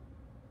participant.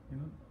 You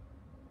know.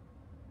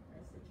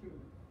 That's the truth.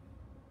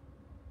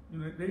 You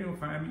know, they don't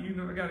find me. You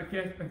know, I got to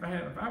catch. If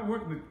I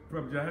work in the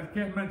public job, I have to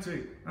catch my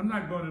check. I'm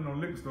not going to no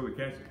liquor store to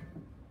catch it.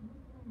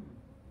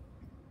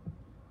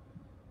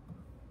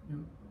 You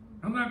know,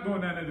 I'm not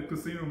going down to the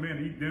casino, man,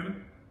 to eat dinner.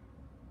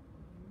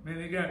 Man,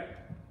 they got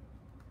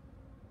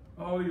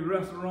all these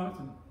restaurants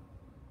and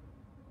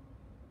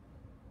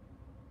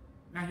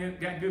I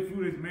got good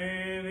food.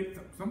 Man,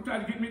 some try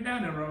to get me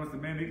down there. I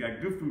said, man, they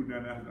got good food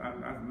down there.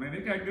 I said, man, they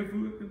got good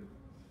food.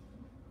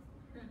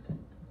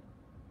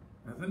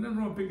 I said, nothing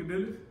wrong with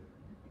Piccadilly.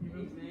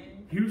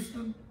 Amen.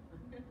 Houston.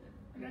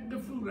 I got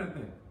good food out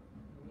there. Amen.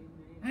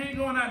 I ain't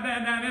going out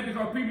there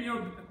because people,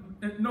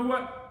 you know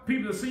what?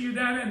 People that see you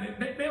down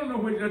there, they don't know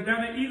where you're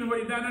down there either, where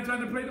you're down there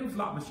trying to play them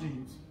slot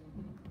machines.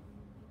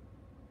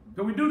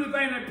 So we do the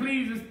thing that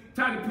pleases,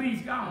 try to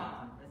please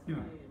God. You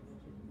know.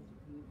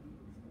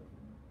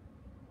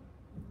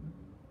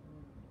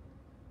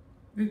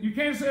 You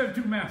can't serve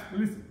two masters.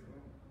 Listen.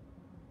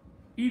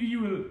 Either you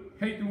will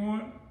hate the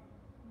one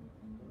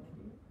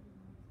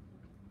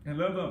and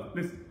love the other.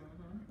 Listen.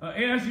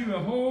 Else you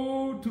will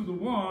hold to the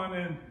one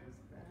and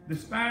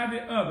despise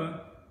the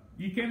other.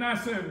 You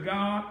cannot serve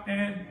God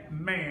and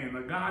man,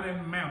 or God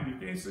and mammon.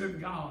 You can't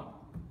serve God.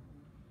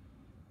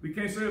 We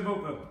can't serve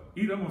both of them.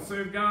 Either I'm going to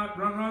serve God,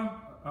 run, or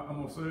I'm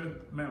going to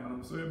serve mammon. I'm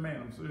going to serve man.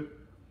 I'm going to serve.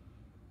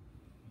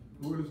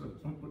 What is it?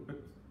 I'm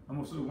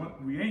going to serve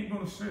one. We ain't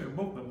going to serve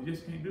both of them. You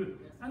just can't do it.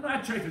 I know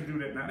our churches do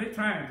that now. They're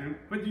trying to,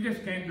 but you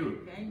just can't do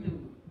it. Can't do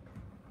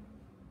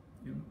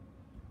it. You know?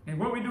 And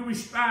what we do, we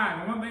strive.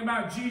 And one thing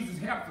about Jesus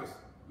helps us.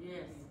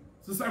 Yes.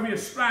 So say we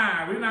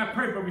strive. We're not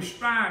perfect, but we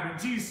strive. And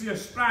Jesus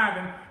is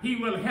striving. He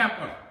will help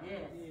us. Yes.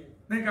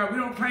 Thank God. We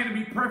don't claim to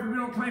be perfect. We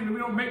don't claim that we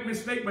don't make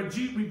mistakes. But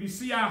Jesus, we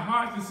see our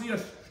hearts and see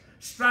us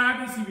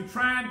striving, see we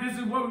trying. This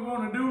is what we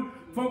want to do.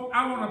 Folks,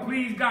 I want to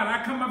please God.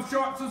 I come up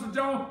short, Sister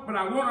Joan, but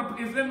I want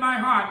to, it's in my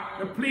heart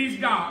to please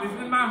God.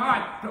 It's in my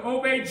heart to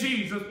obey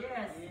Jesus.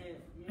 Yes.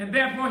 And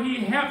therefore, He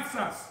helps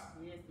us.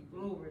 Yes.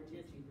 Glory to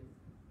Jesus.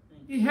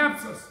 He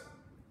helps us.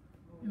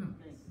 You know.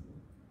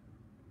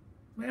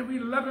 Man, we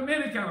love Him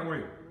any kind of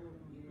way.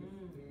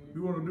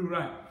 We want to do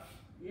right.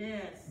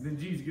 Yes. Then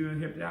Jesus get in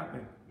and help you out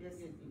there. Yes.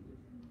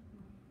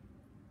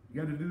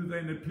 You got to do the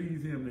thing that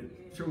please Him,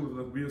 that shows us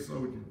to be a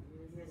soldier.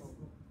 Yes.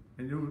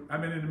 And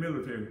I've been in the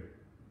military.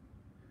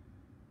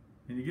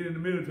 And you get in the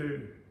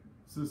military,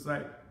 it's just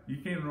like, you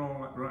can't run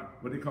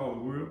what they call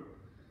the world.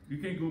 You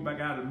can't go back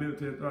out of the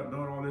military and start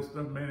doing all this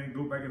stuff, man, and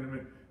go back in the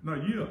military. No,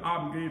 you're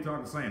obligated to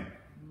the same.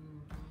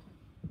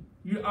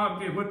 You're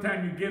obligated what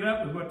time you get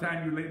up and what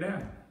time you lay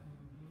down.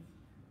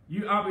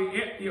 You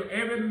obligated,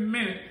 every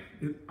minute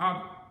is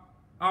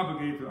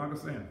obligated to Uncle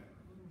Sam.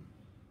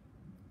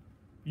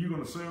 You're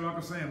going to serve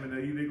Uncle Sam and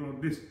they're going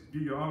to give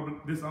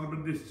you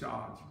dishonorable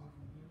discharge.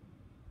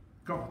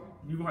 Because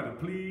you're going to have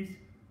to please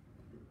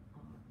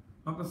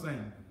Uncle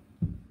Sam.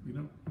 You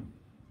know?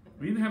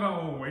 We didn't have our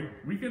own way.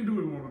 We can do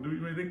what we want to do.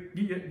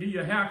 They give you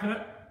a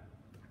haircut,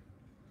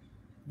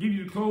 give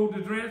you the clothes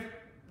to dress,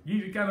 give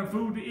you the kind of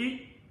food to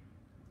eat.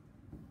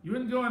 You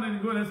wouldn't go in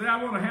and go in and say,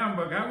 I want a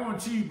hamburger, I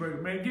want a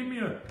cheeseburger, man. Give me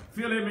a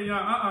filet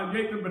mignon.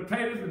 You ate the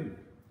potatoes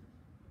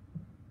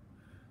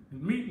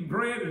and meat and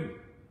bread and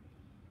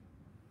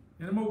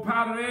the more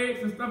powdered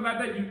eggs and stuff like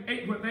that. You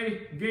ate what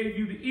they gave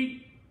you to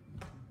eat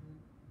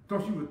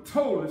because you were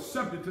totally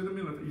subject to the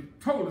military. You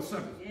were totally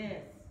subject.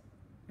 Yes.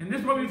 And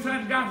this is what we're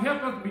trying to, God,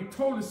 help us to be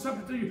totally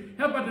subject to you.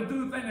 Help us to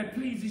do the thing that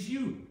pleases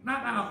you.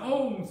 Not our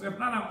own self,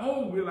 not our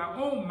own will, our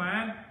own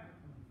mind.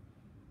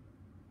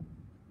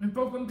 And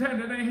folks, I'm telling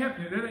you, that ain't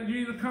helping you.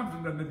 You ain't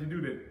accomplished nothing that you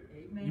do that.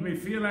 Amen. You may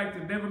feel like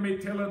the devil may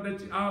tell us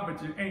that you are,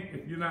 but you ain't.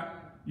 If you're not,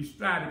 you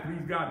strive to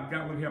please God, and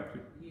God will help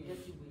you. Yes,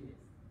 you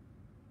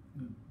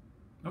will.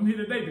 I'm here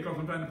today because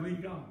I'm trying to please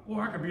God.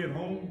 Or I could be at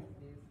home.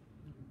 Yes.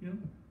 you know.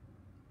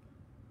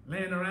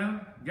 Laying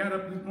around, got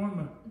up this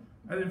morning,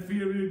 I didn't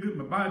feel really good.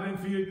 My body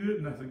didn't feel good,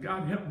 and I said,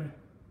 God, help me.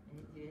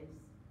 Yes.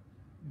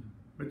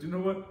 But you know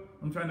what?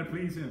 I'm trying to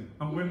please him.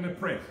 I'm willing to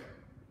press.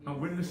 I'm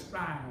willing to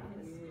strive.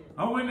 Yes.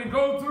 I'm willing to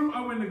go through.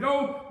 I'm willing to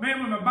go. Man,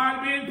 when my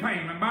body be in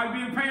pain,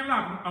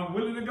 I'm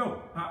willing to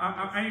go.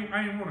 I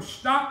ain't want to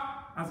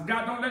stop. I said,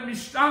 God, don't let me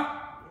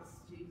stop. Yes,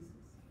 Jesus.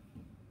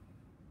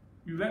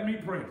 You let me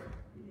pray.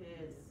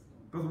 Yes.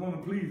 Because I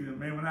want to please him,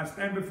 man. When I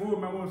stand before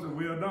him, I want to say,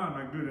 well done,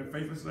 my good and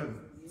faithful servant.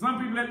 Some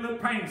people let little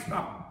pain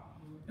stop them.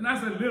 And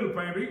I said little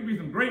pain, but it can be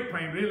some great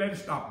pain, but they let it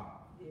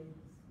stop them. Yes.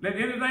 Let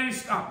anything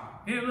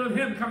stop them. Any little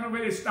hymn coming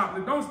away, they stop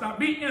them. Don't stop.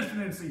 Be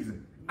instant in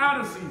season.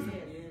 Out of season.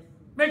 Yes.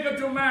 Make up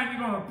your mind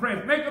you're going to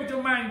pray. Make up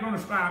your mind you're going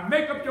to strive.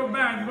 Make up your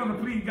mind you're going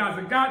to please God.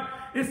 Say, God,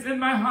 it's in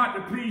my heart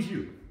to please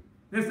you.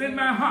 It's in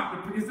my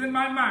heart. It's in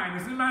my mind.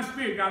 It's in my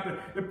spirit, God,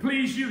 to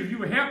please you. If you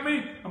will help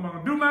me, I'm going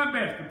to do my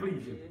best to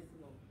please you. Yes,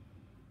 Lord.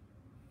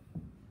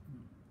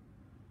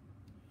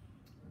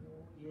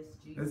 Oh, yes,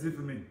 Jesus. That's it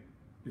for me.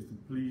 It's to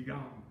please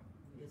God.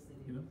 Yes, it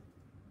is. You know,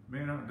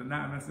 man, I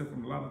denied myself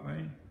from a lot of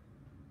things.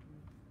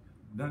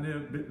 Done there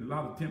a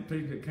lot of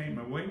temptations that came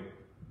my way.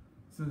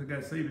 Since I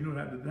got saved, you know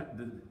how to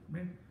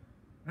man,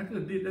 I could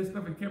have did that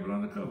stuff and kept it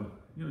undercover.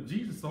 You know,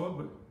 Jesus saw it,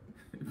 but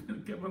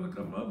it kept it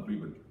undercover for other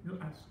people. You know,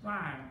 I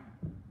strive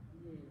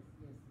Yes.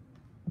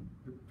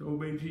 to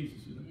obey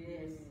Jesus. You know,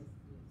 Yes.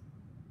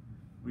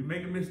 we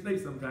make a mistake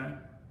sometimes.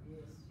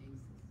 Yes,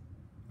 Jesus.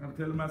 I'm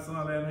telling my son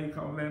last night, he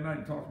called last night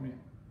and talked to me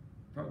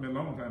a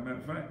long time. Matter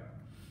of fact,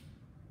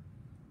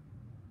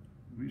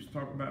 we used to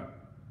talk about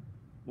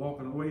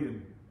walking away,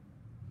 and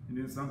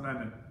then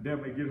sometimes the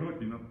devil may get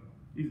hurt. You know.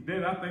 He said,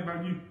 Dad, I think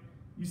about you.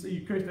 You say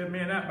you cursed that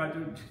man out about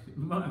your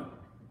money.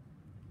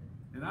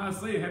 And I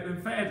say, have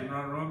been fasting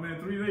around, man,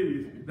 3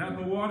 days. Not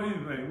no water,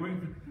 anything.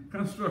 Went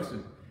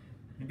construction.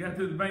 And got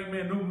to the bank,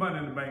 man, no money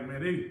in the bank,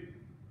 man. They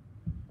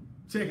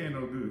check ain't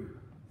no good.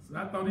 So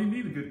I thought he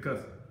needed a good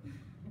customer.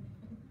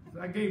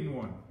 So I gave him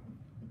one.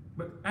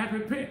 But I had to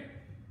repent.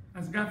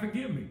 I said, God,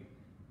 forgive me.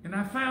 And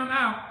I found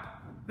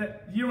out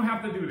that you don't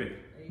have to do that.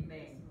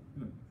 Amen.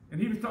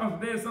 And he was talking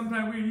to Dad,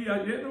 sometimes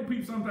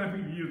sometimes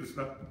people use the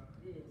stuff.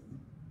 Yes.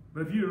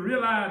 But if you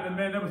realize that,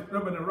 man, that was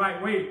up in the right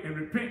way and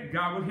repent,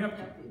 God will help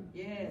you.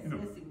 Yes, You know.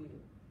 yes, He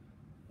will.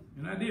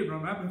 And I did,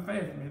 brother. I've been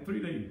fasting, man,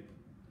 3 days.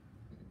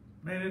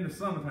 Man, in the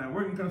summertime,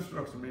 working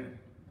construction, man.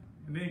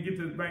 And then get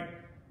to the bank,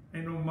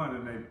 ain't no money,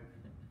 man.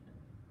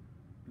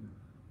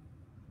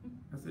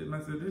 I said,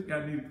 this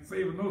guy needs,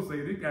 save or no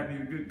save, this guy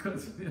needs a good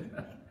customer.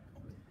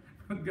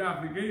 But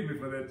God forgave me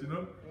for that, you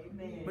know.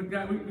 Amen. But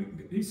God,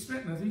 he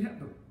strengthened us, he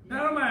helped us. Now,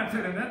 I don't mind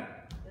telling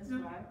that. That's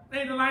right. That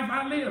ain't the life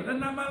I live. That's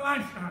not my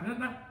lifestyle. That's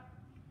not.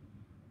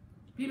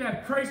 People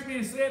have cursed me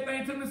and said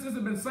things to me since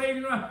I've been saved.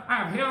 You know, I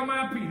have held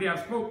my peace. They have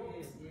spoken.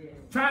 Yes, yes.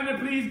 Trying to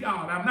please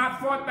God. I've not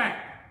fought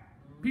back.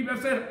 People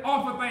have said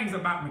awful things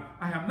about me.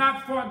 I have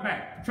not fought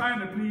back. Trying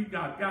to please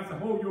God. God said,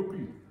 hold your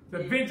peace.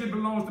 The vengeance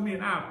belongs to me,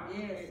 and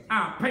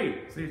I'll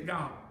pay, says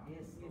God. Yes,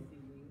 yes, He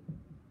will.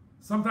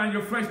 Sometimes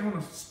your flesh want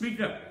to speak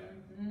up.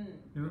 Mm-hmm.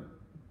 You know.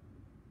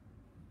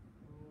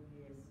 Oh,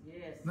 yes,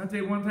 yes. And I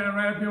tell you one time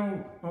right up here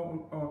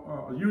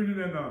on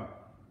Union and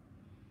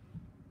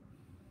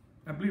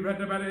I believe right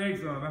there by the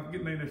Exxon. I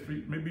forget the name of that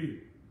street.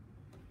 Maybe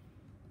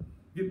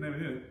get the name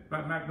of it.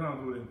 By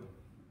McDonald's over there.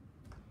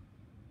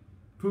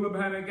 Pull up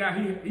behind that guy.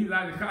 He's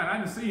out of the car. I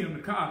didn't see him in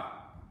the car.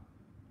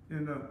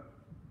 And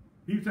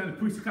he was trying to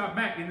push the car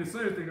back in the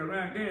service thing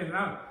around gas. And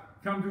I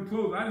come too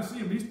close. I didn't see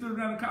him. He stood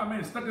around the car, man,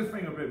 and stuck his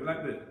finger up at me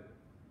like that.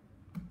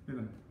 You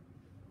know.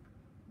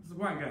 This is a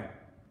white guy.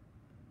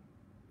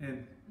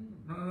 And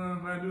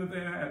I do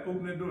anything. I had to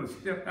open that door and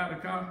step out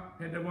of the car,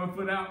 had that 1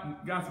 foot out, and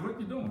God said, what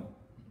you doing?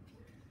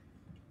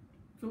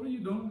 So what are you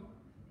doing?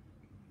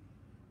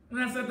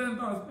 And I sat there and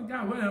thought,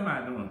 God, what am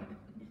I doing?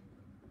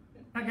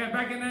 I got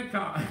back in that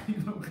car. You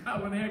know,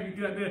 God wouldn't have you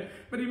get out there.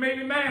 But he made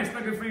me mad,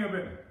 stuck his finger up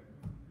at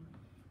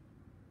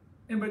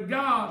me. But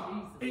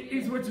God,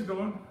 it's what you're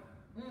doing.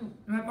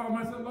 And I thought to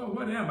myself, Lord,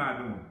 what am I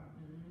doing?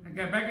 I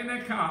got back in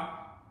that car,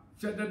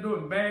 shut that door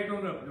and bagged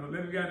on up. You know,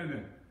 let me get in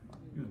there.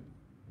 You know.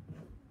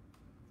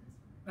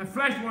 That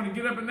flesh wanted to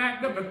get up and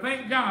act up, but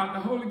thank God the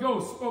Holy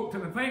Ghost spoke to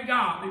me. Thank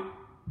God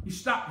he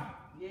stopped me.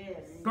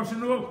 Yes. Because you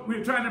know,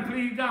 we're trying to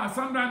please God.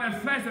 Sometimes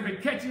that flesh, if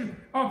it catch you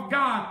off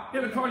God,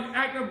 it'll cause you to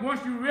act up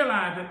once you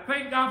realize it.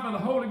 Thank God for the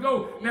Holy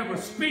Ghost that will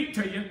speak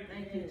to you.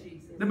 Thank you,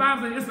 Jesus. The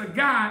Bible says it's a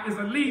guide, it's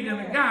a lead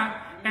and a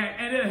guide,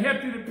 and it'll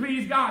help you to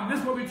please God.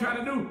 This is what we try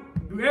to do.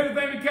 Do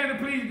everything we can to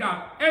please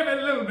God.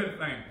 Every little bit of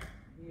thing.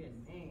 Yes.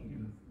 You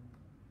know.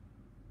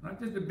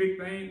 Not just the big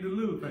thing, the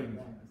little things.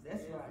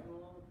 That's right.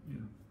 You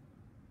know.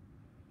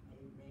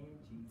 Amen,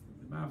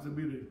 Jesus. The Bible says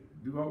we to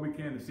do all we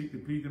can to seek to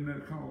please them that are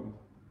called.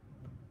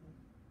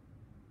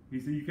 He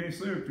said you can't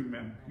serve two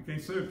men. You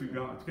can't serve two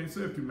gods. You can't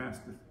serve two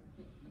masters.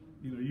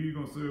 You know, you're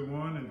going to serve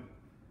one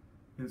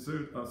and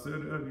serve the other.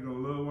 You're going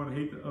to love one and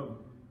hate the other.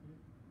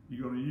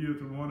 You're going to yield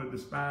to one and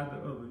despise the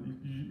other.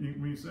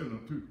 We ain't serving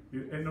them two.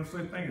 There ain't no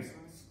such thing as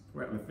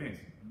straddling the fence.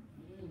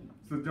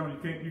 So John,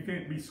 you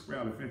can't be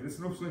straddle fence.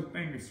 There's no such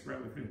thing as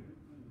straddle fence.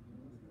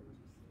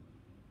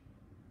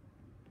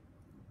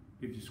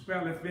 If you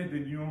straddle fence,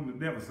 then you're on the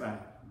devil's side.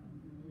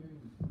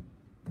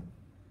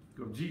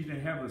 Because Jesus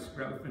didn't have a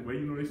straddle fence. Well,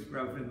 you know they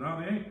straddle fence.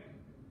 No, they ain't.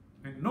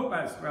 And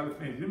nobody's straddle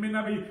fence. They may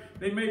not be.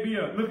 They may be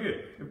a look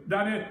at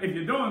down there if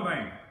you're doing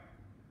things.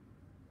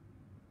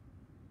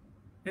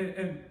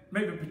 And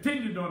maybe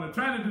pretend you're doing it,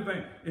 trying to do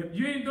things. If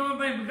you ain't doing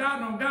things for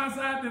God on God's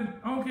side, then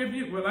I don't care if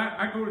you, well,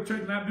 I go to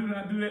church and I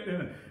do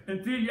that.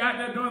 Until you're out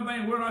there doing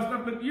things, worrying about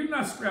stuff, but you're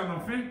not straddling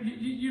no fence.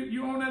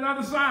 You're on that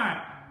other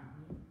side.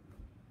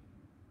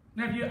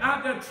 Now, if you're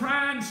out there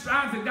trying,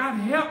 striving, say, God,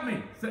 help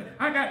me. Say,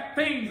 I got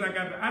things I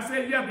got to. I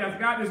said, yes,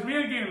 God, it's me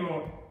again,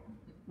 Lord,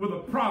 with a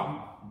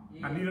problem.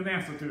 Yes. I need an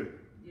answer to it.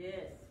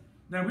 Yes.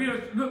 Now,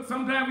 look,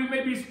 sometimes we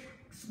may be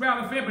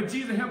straddling fence, but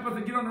Jesus help us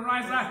to get on the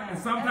right side, and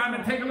sometimes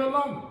it take a little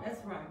longer.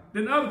 That's right.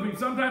 Than other people.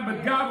 Sometimes,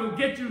 but God will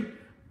get you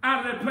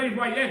out of that place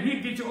where you're at.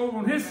 He'll get you over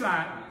on His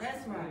side.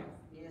 That's right.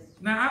 Yes.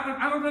 Now,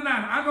 I don't deny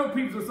it. I know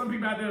people, some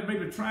people out there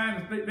maybe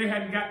trying, they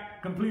hadn't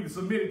got completely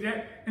submitted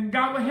yet, and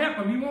God will help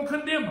them. He won't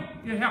condemn them.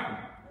 He'll help them.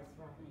 That's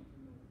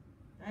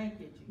right. Thank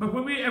you, Jesus. But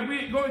if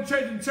we go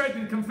to church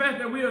and confess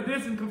that we are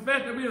this and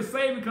confess that we are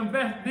saved and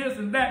confess this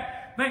and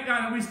that, thank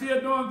God that we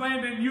still doing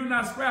things, then you're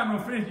not straddling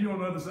no fence, you're on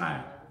the other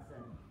side.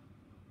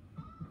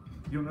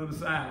 You're on the other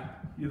side.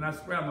 You're not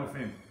straddling no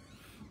fence.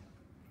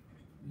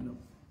 You know.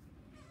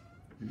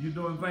 If you're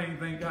doing things,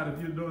 thank God,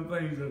 if you're doing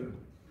things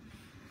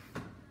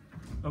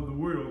of the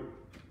world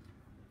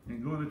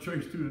and going to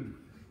church too,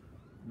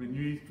 when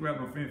you ain't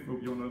straddling no fence,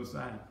 folks, you're on the other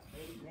side.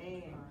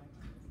 Amen.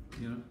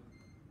 You know.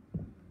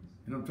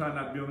 And I'm trying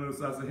not to be on the other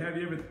side. So have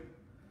you ever,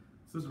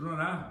 sister, run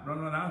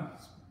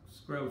out,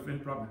 straddle the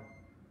fence probably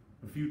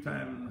a few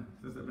times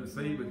since I've been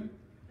saved. But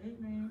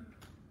amen.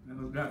 I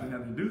know God didn't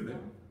have to do that.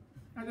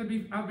 I'll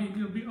be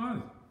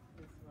honest,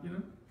 you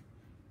know,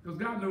 because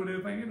God knows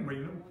everything anyway,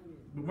 you know.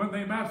 But one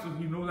thing about us is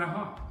He knows our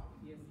heart.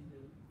 Yes, He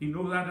does. He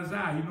knows our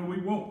desire. He knows what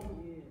we want.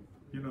 Yes.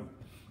 You know.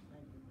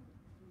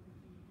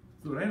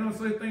 So there ain't no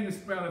such thing as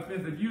straddling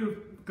fence. If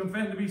you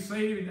confess to be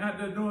saved and out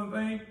there doing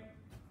things,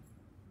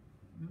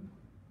 you know.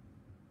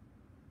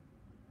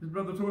 His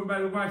brother told me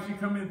about his wife. She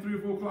come in 3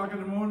 or 4 o'clock in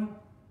the morning.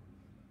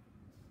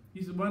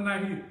 He said one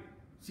night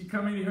she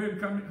come in, he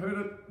heard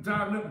her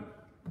driving up.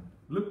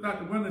 Looked out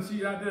the window,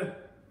 she out there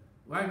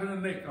wiping her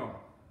neck off.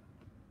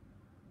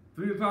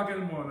 3 o'clock in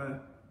the morning,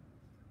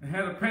 and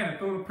had a panic,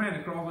 throw the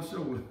panic across her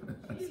shoulder.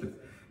 Said,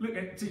 look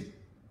at she,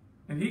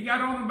 and he got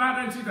on about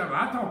that. And she said, well,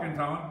 I talk in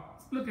tongues.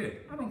 Look at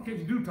it. I don't care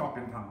if you do talk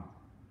in tongues.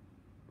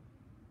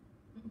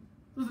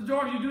 Sister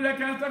George, you do that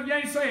kind of stuff, you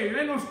ain't saved.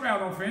 There ain't no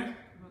straddle fence.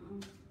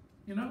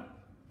 You know?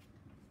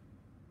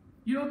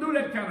 You don't do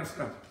that kind of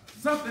stuff.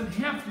 Something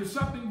helps you,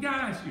 something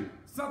guides you.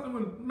 Something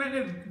will make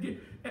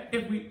it.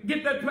 If we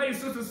get that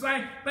place, Sister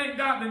Saint, thank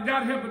God, then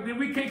God help us, then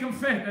we can't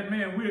confess that,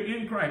 man, we're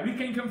in Christ. We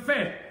can't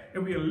confess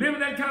if we are living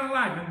that kind of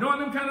life and doing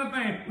them kind of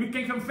things, we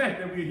can't confess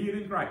that we're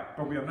hid in Christ,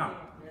 but we are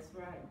not. That's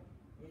right.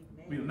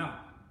 Amen. We are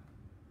not.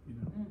 You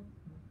know.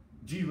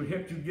 Jesus will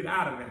help you get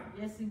out of that.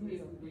 Yes, He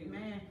will.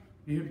 Amen.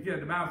 He help you get out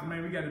of the Bible.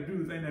 Man, we got to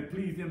do the thing that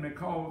please Him, that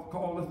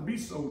call us to be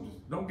soldiers.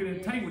 Don't get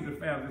entangled with the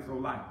affairs of this whole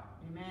life.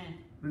 Amen.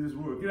 With this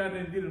world. Get out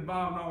there and get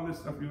involved in all this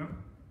stuff, you know.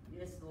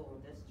 Yes,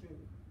 Lord. That's true.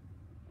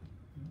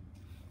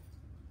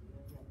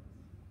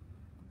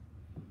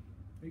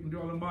 They can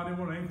do all the money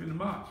they want, ain't finna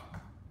march.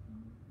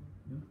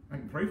 I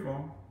can pray for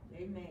them.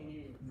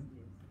 Amen.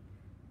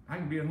 I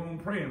can be at home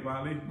praying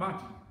while they're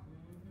marching.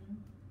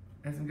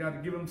 Asking God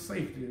to give them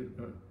safety,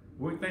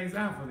 work things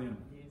out for them.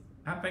 Yes.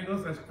 I think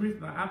us as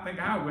Christians, I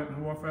think our weapon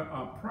of warfare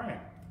are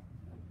prayer.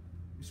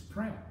 It's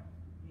prayer.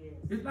 Yes.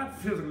 It's not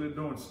physically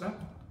doing stuff.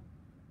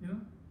 You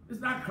know? It's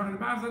not carnal. The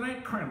Bible says it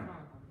ain't carnal.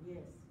 Yes.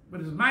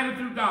 But it's mighty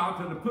through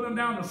God to put them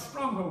down the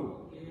stronghold.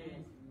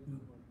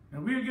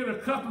 And we'll get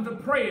accustomed to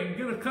praying,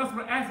 get accustomed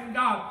to asking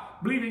God,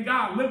 believing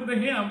God, looking to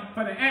Him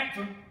for the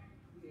answer.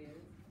 Yes.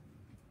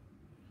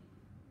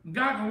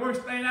 God can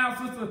work things out,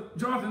 Sister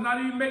Joyce, and not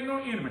even make no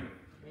enemy.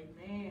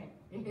 Amen.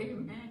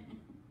 Amen.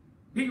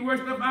 He can work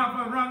stuff out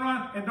for a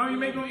run, and don't even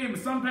make no enemy.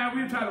 Sometimes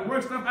we try to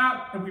work stuff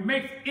out, and we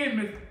make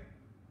enemies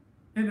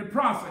in the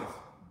process.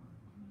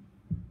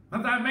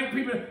 Sometimes make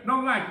people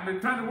don't like it. They're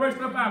trying to work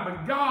stuff out,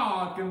 but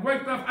God can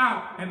work stuff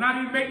out and not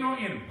even make no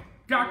enemy.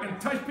 God can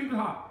touch people's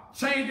heart.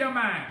 Change their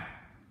mind.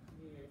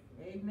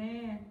 Yes.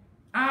 Amen.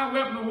 Our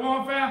weapon of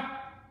warfare.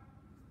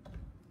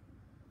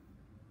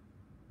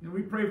 And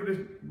we pray for this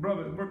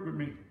brother that worked with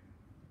me.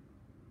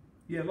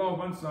 He had lost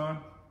one son.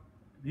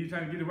 He's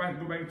trying to get his wife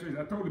to go back to church.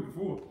 I told you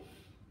before.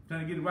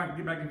 Trying to get his wife to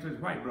get back in church.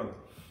 White brother.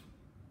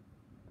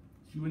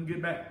 She wouldn't get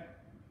back.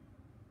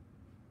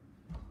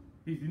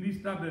 He said, you need to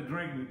stop that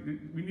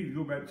drinking. We need to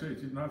go back to church.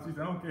 She said,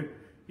 I don't care.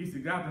 He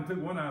said, God done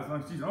took one out of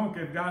son. She said, I don't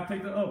care if God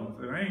take the other.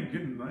 I said,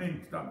 I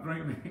ain't stopped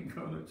drinking. I ain't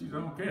going to. She said, I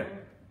don't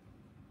care.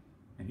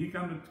 And he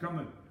come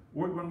to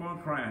work one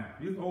morning crying.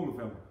 He's an older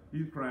fellow.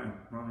 He's crying.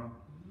 Tell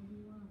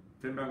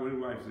me about what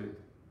his wife said.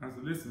 I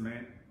said, listen,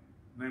 man.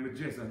 Her name was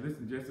Jesse. I said,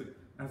 listen, Jesse.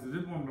 I said,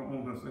 this woman don't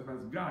own herself. I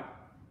said,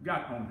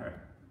 God owned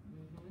her.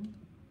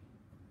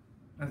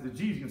 I said,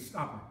 Jesus can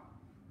stop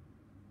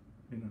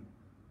it. You know.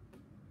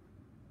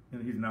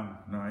 And he's no,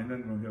 ain't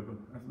nothing gonna help her.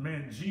 I said,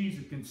 man,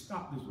 Jesus can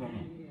stop this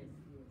woman. Yes,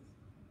 yes.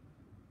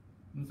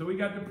 And so we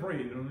got to pray,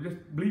 you know, just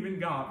believe in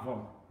God for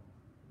her.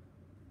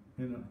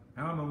 You know,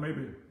 I don't know,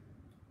 maybe,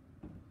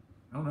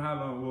 I don't know how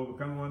long it was, but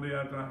come one day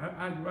after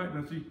I right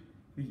now, she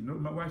you know,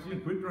 my wife, she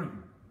didn't quit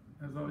drinking.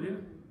 I said, oh yeah,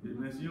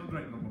 man, she don't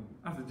drink no more.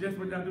 I said, Jess,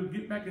 what y'all do?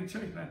 Get back in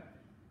church now.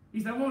 He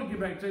said, I want to get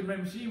back in church,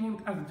 man. She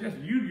won't. I said, Jess,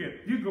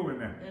 you go in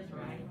there. That's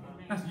right.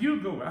 I said,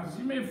 you go. I said,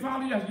 she may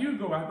follow you. I said, you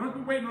go. I don't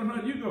be waiting on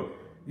her. You go.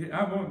 Yeah,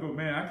 I won't go,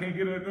 man. I can't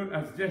get her to go.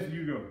 I said, Jess,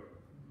 you go.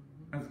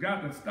 I said,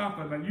 God to stop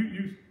her. Like,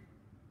 you.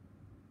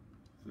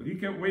 So he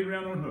kept waiting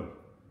around on her.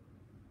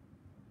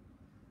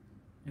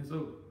 And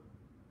so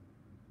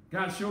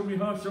God showed me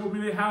her, showed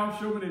me the house,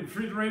 showed me the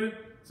refrigerator,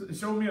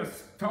 showed me a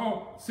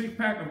tall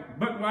 6-pack of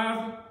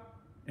Budweiser,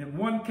 and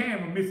 1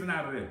 can was missing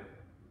out of there.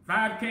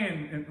 5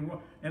 cans,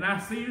 and I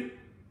see it.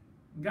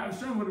 God was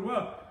showing me what it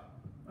was.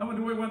 I went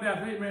away one day. I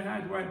said, hey, man,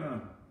 how's your wife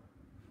done?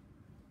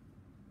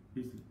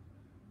 He said,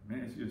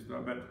 man, she'll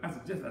start back. I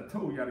said, Jess, I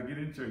told y'all to get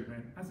in church,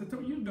 man. I said,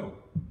 told you go.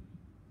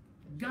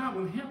 God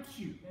will help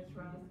you. That's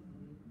right.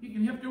 He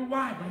can help your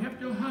wife and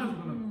help your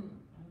husband.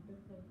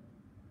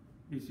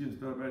 He should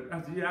start back.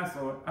 I said, yeah, I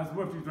saw it. I said,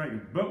 what you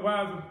drinking?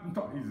 Budweiser?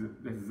 He said,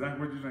 that's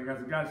exactly what you drink. I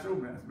said, God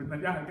showed me. I said, but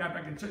now y'all got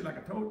back in church like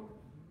I told you.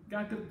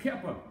 God could have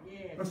kept her.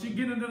 Yes. But she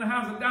get into the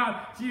house of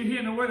God. She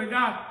hearing the word of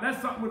God.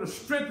 That's something with a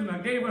strength in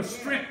her. Gave her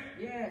strength.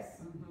 Yes.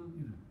 You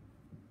know.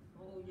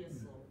 Oh, yes,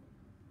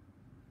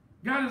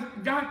 Lord.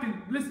 God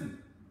can, listen,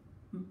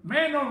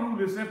 man don't rule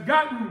himself.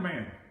 God rule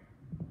man.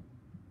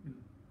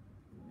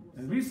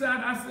 And we said,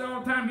 I say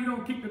all the time, he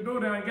don't kick the door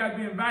down, you got to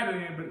be invited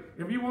in.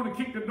 But if you want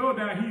to kick the door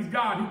down, he's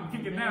God. He can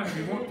kick it down if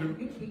he want to.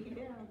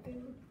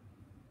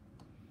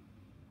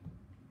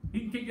 He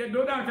can kick that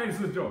door down, can't you,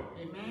 Sister Joy?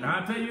 Amen.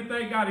 Now I tell you,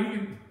 thank God, he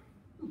can.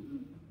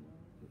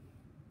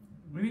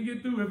 When he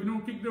get through, if you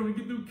don't kick the door, when you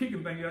get through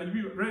kicking things,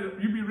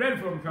 you be ready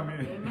for him to come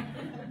in.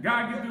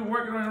 God get through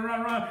working on it,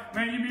 run.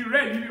 Man, you be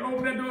ready. You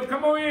open that door,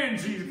 come on in,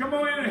 Jesus. Come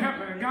on in and help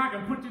me. God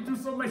can put you through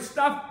so much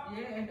stuff.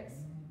 Yes.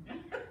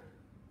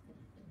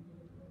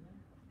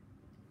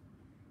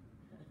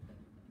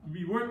 You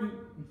be working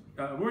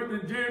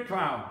in Jerry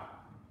Cloud.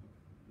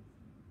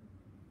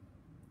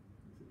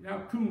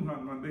 Y'all coon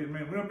hunting one day,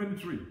 man, went up in the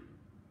tree.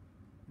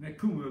 And that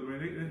coon,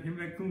 man, him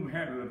and that coon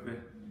had it up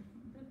there.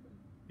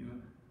 You know.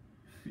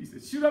 He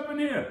said, shoot up in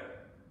here.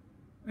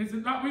 They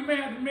said, no, we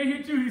may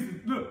hit you. He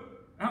said, look,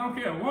 I don't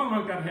care. One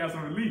of us got to have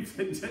some relief.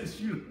 Just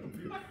shoot up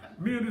here.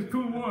 Me and this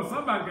coon one,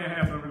 somebody got to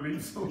have some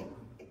relief. So,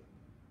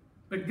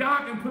 but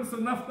God can put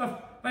enough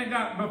stuff. Thank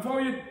God,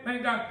 before you,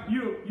 thank God,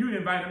 you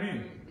invite him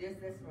in. Yes,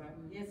 that's right.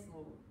 Yes,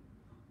 Lord.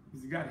 He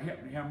said, God,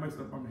 help me. Have mercy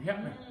upon me. Help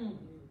me.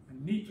 I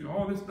need you.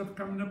 All this stuff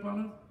coming up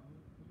on us.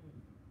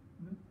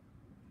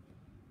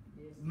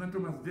 Yes. And I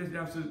told myself, just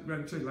y'all should go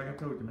to church like I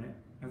told you, man.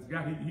 I said,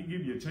 God, he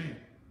give you a chance.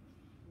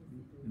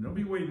 And don't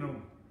be waiting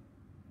on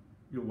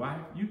your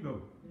wife. You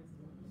go.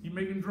 He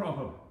make him draw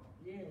her.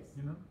 Yes.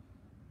 You know.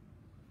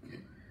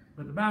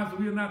 But the Bible says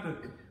we are not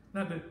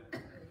to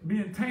be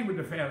entangled with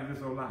the affairs of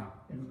this old life.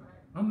 You know?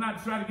 I'm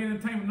not trying to get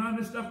entangled with none of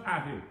this stuff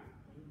out here.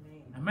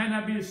 Amen. I might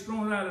not be as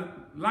strong as I'd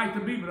like to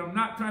be, but I'm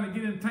not trying to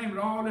get entangled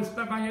with all this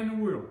stuff out here in the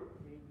world.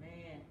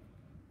 Amen.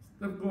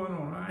 Stuff going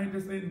on. I ain't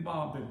just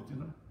involved in it, you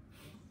know.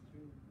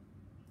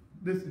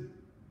 Listen.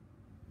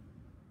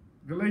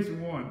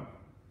 Galatians 1,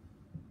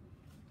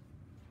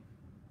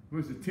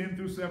 verses 10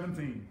 through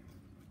 17.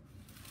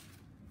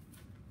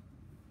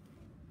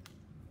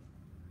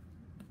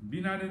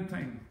 Be not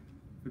entangled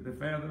with the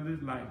affairs of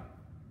this life.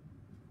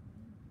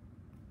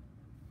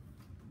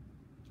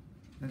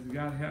 That's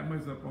God have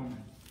mercy upon me.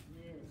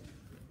 Yes.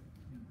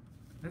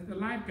 That's the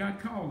life God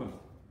called us,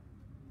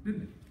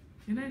 didn't it?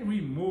 It ain't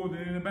we more than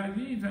anybody.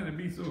 He ain't trying to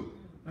be so,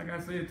 like I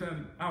said, trying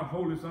to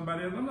out-holy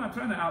somebody else. I'm not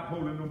trying to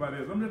out-holy nobody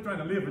else. I'm just trying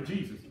to live for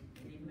Jesus.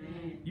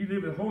 Amen. You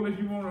live as holy as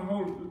you want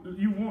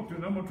to,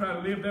 and I'm going to try to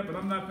live that, but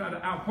I'm not trying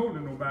to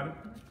out-holy nobody.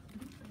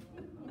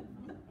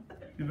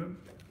 You know?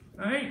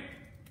 I ain't.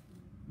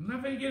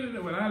 Nothing get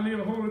it when I live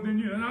holier than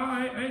you. And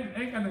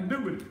ain't got nothing to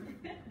do with it.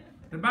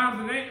 The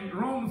Bible says, ain't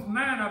Romans 9,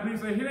 I believe,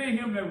 says, it ain't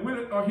him that will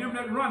it or him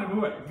that runneth, but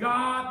what?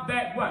 God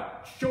that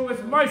what? Show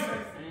his mercy.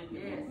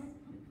 Yes.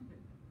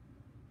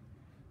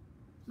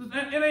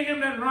 It ain't him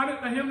that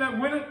runneth or him that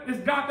willeth. It's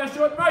God that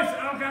showeth mercy.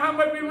 I don't care how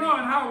much we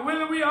run, how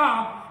willing we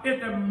are.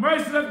 It's the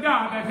mercy of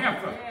God that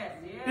helps us. Yes.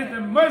 Yes. It's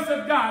the mercy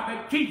of God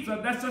that keeps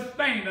us, that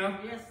sustains us.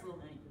 Yes, Lord.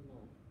 Thank you,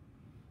 Lord.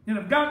 And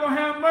if God don't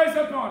have mercy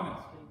upon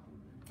us,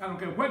 I don't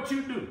care what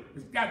you do.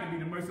 It's got to be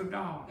the mercy of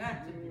God.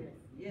 Got to be.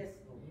 Yes,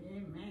 Lord.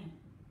 Amen.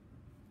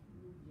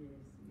 Yes,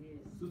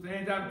 yes. Sister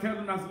Angie, I'm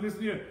telling them, I said,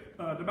 listen here,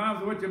 the Bible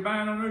says, what you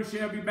bind on earth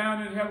shall be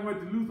bound in heaven,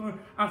 what you loose on earth.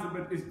 I said,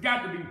 but it's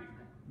got to be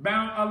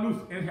bound or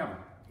loose in heaven.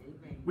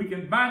 Amen. We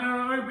can bind it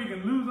on earth, we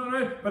can lose on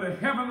earth, but if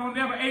heaven don't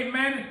never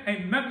amen,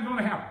 ain't nothing going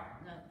to happen.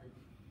 Nothing.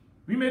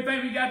 We may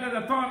think we got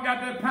that authority,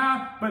 got that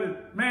power,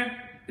 but man,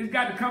 it's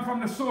got to come from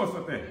the source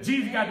of that.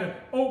 Jesus got to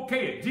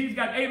okay it. Jesus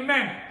got amen.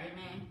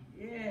 Amen.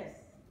 Yes.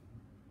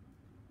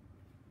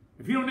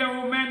 If he don't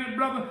ever man his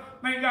brother,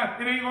 thank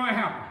God, it ain't going to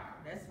happen.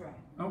 That's right.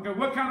 I don't care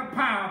what kind of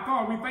power or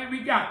authority we think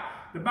we got.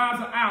 The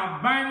Bible says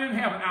our bind in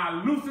heaven,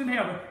 our loose in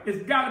heaven.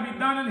 It's got to be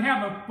done in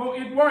heaven before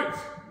it works.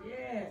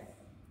 Yes.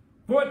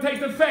 Before it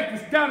takes effect,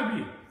 it's got to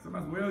be.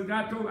 Somebody says, well,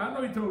 God told her. I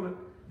know he told her.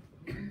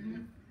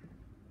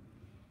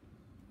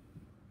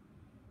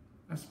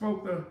 I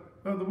spoke the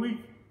other week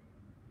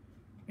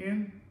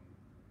and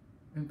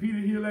Peter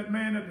healed that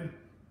man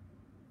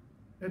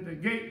at the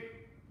gate,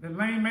 that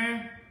lame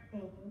man.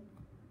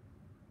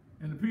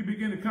 And the people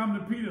began to come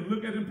to Peter and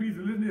look at him. Peter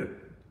said, listen here.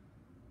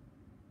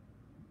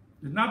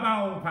 It's not by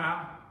our own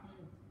power.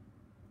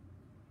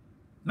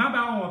 Not by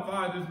our own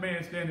authority this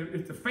man standing.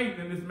 It's the faith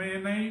in this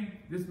man's name.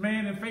 This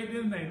man and faith in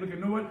his name. Look, you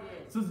know what?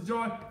 Sister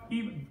Joy,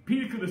 even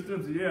Peter could have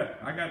stood and said, yeah,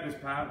 I got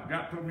this power.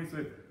 God told me,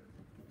 say,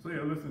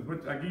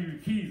 listen, I give you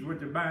the keys.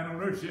 What you bind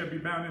on earth shall be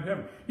bound in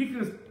heaven. He could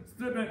have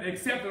stood there and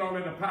accepted all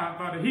that the power of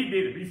God. He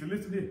did it. He said,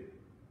 listen here.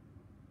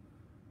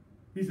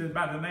 He said,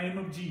 by the name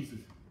of Jesus.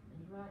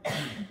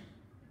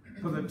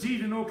 Because if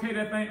Jesus didn't okay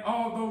that thing,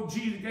 although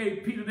Jesus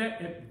gave Peter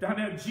that, down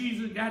there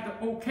Jesus got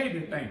to okay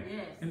the thing.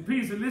 Yes. And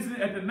Peter said, listen,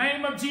 at the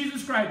name of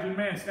Jesus Christ, this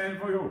man standing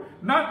for you.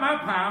 Not my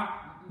power,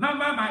 not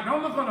my might.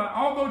 Don't look on it.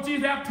 Although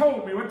Jesus have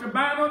told me what you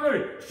bind on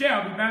earth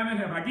shall be bound in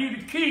heaven. I give you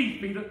the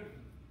keys, Peter.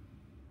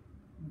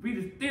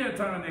 Peter still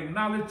turned to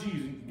acknowledge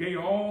Jesus. He gave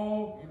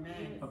all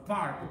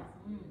authority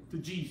to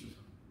Jesus.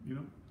 You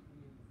know?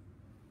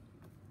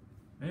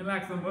 Ain't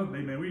like some other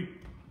day, man. We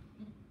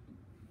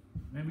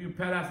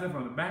pat ourselves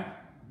on the back.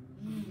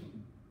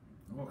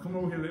 Oh, come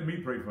over here, let me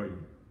pray for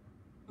you.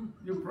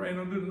 You're praying,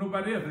 don't do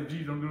nobody else, and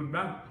Jesus don't do it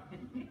about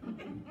it.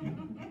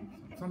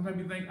 Sometimes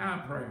you think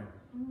I'm praying.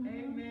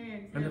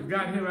 Amen. And if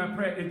God hears our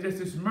prayer, it's just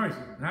His mercy.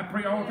 And I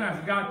pray all the time.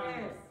 So God,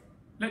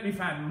 let me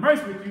find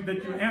mercy with you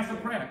that you answer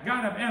prayer.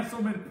 God have answered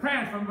so many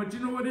prayers from me, but you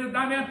know what it is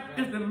down there?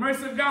 It's the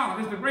mercy of God.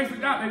 It's the grace of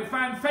God that you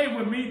find favor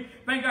with me.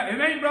 Thank God. It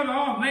ain't Brother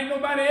Austin, it ain't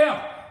nobody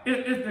else.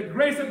 It's the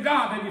grace of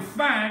God that you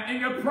find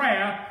in your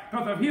prayer.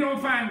 Because if you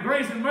don't find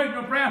grace and mercy in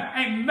your prayer,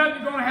 ain't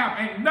nothing going to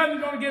happen. Ain't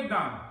nothing going to get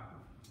done.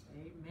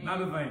 Amen.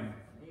 Not a thing. Amen,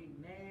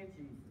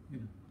 Jesus. You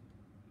know.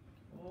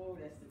 Oh,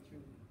 that's the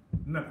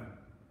truth. Nothing.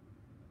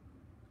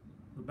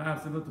 The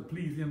Bible said us to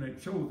please Him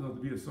that chose us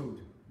to be a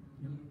soldier.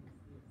 You know?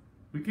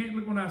 We can't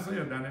look on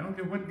ourselves down there. I don't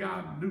care what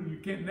God do. You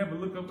can't never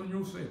look up on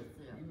yourself.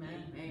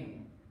 Amen.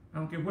 I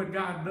don't care what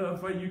God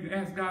does for you. You can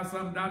ask God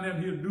something down there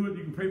and He'll do it.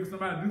 You can pray for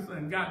somebody to do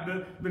something. God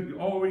does. Look, you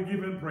always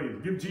give Him praise.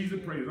 Give Jesus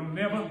praise. Don't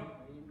never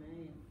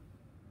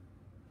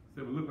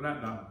say, well, look what I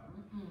done.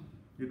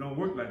 It don't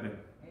work like that.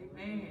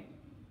 Amen.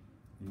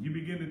 And you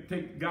begin to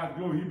take God's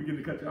glory, He begin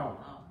to cut you off.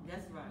 Oh,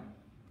 that's right.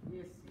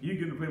 Yes. You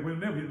get to play, we'll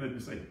never hear nothing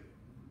to say.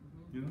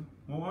 You know,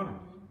 more honor.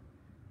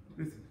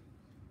 Listen.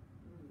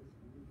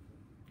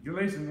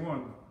 Galatians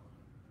 1,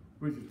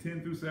 verses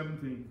 10 through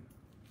 17.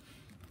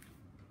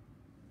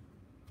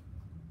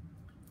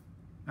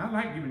 I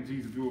like giving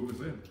Jesus glory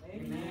myself.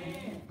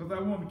 Amen. Because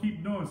I want to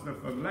keep doing stuff.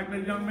 Like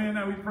that young man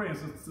now we praying,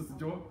 Sister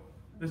Joy.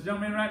 This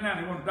young man right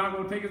now, they want the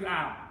doctor to take his eye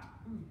out.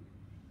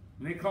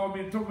 And they called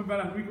me and told me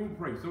about it. We go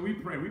pray. So we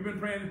pray. We've been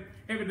praying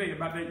every day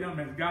about that young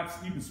man. God,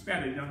 you can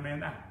spare that young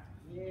man out.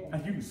 Yeah.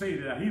 And you can say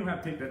that out. He don't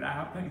have to take that eye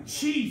out. Thank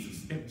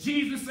Jesus. If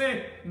Jesus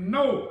said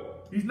no,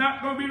 he's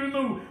not going to be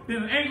removed,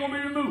 then it ain't going to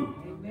be removed.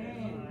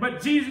 Amen.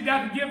 But Jesus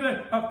got to give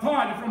the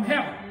authority from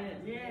heaven.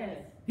 Yes.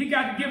 He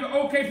got to give the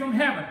okay from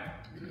heaven.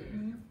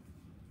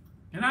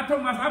 And I told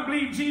him, I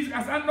believe Jesus.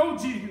 I said, I know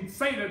Jesus can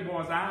say that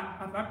boy's eye.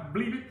 I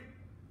believe it.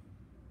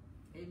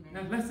 Amen.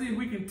 Now let's see if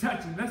we can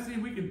touch him. Let's see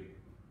if we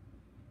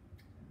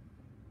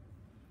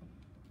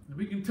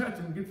can touch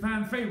him and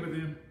find favor with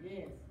him.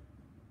 Yes.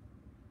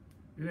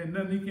 It ain't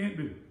nothing he can't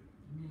do.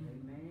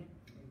 Amen.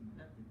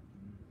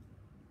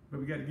 But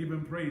we got to give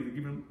him praise and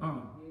give him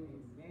honor.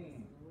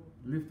 Amen.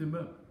 Lift him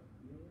up.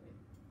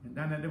 And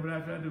down there, that's what I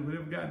try to do.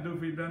 Whatever God do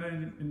for you down there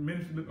in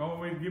ministry, look,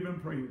 always give him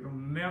praise.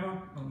 Don't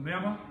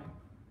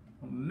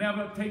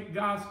never take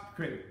God's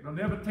credit. Don't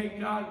ever take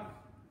God's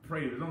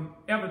praise. Don't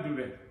ever do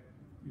that.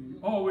 You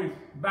always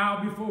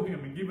bow before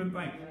him and give him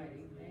thanks.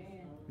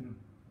 You know,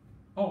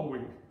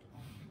 always.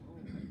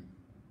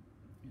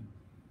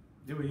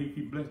 That way he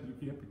keep blessing you,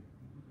 keep helping you.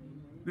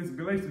 Listen,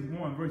 Galatians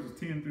 1, verses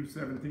 10 through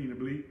 17, I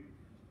believe.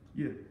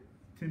 Yeah,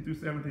 10 through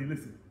 17,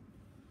 listen.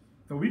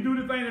 So we do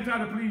the thing to try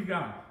to please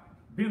God.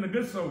 Being a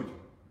good soldier.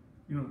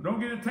 You know, don't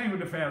get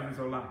entangled with the Pharisees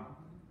or lie.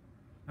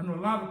 I know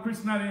a lot of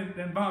Christians not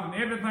involved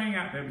in everything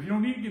out there, but you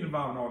don't need to get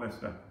involved in all that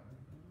stuff.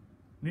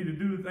 You need to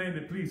do the thing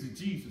that pleases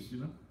Jesus, you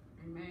know.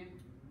 Amen.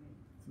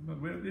 So,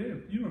 well, yeah,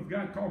 you know, if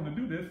God called them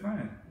to do that, it's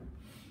fine.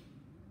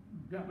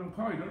 God don't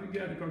call you, don't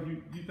get it because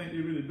you think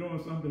they're really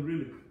doing something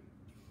really.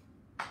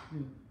 You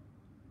know.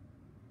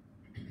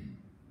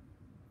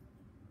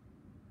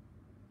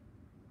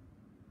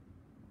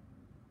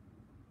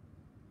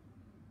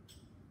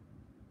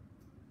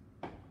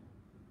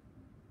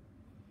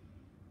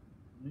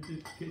 You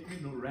just can't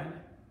get no rally.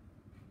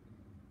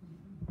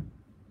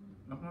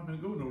 I'm not going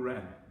to go no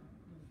rally.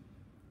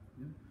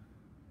 Yeah.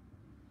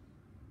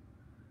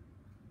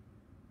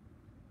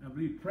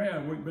 believe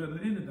prayer works better than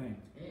anything.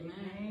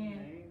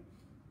 Amen.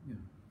 Yeah.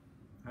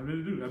 I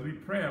really do. I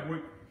believe prayer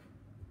works.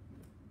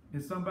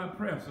 It's something about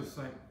prayer,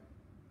 society.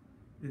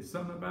 It's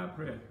something about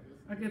prayer.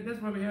 I guess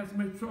that's why we have so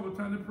much trouble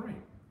trying to pray.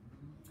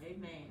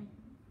 Amen.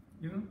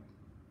 You know?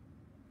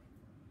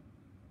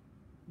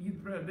 You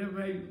pray, the devil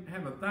may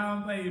have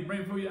 1,000 things to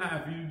bring before your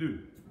eyes for you to do.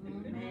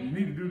 Amen. You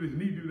need to do this, you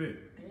need to do that.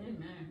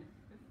 Amen.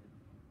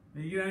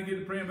 And you gotta get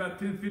to praying about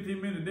 10,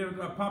 15 minutes, the devil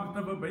start popping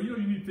stuff up, but you know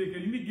you need to take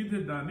care, you need to get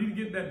this done, you need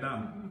to get that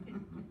done.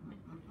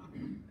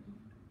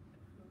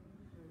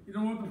 You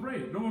don't want to pray.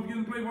 Don't want to get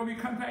in the place where we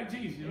contact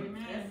Jesus, you know?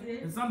 Amen. That's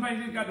it. And sometimes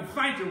you just got to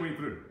fight your way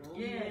through.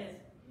 Yes.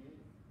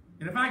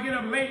 And if I get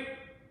up late,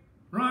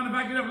 Ron, if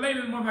I get up late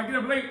in the morning, if I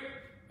get up late,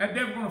 that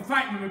devil's going to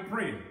fight me with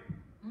prayer.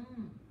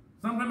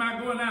 Sometimes I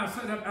go in there,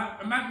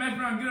 I might mess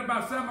around and get up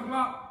about 7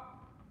 o'clock,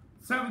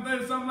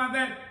 7:30, something like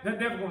that. That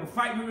devil's going to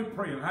fight me with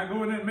prayer. I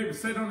go in there and maybe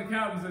sit on the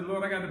couch and say,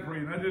 Lord, I got to pray.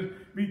 And I just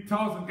be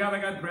tossing, God, I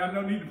got to pray. I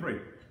don't need to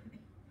pray.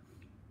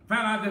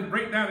 Finally, I just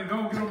break down and go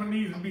and get on my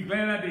knees and be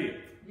glad I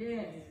did.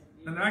 Yes.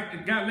 And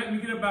God let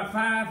me get up about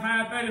 5,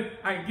 5:30.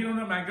 I can get on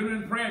up, I can get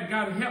in prayer, and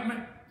God will help me.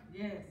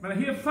 Yes. But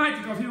he'll fight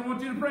you because he don't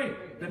want you to pray.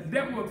 The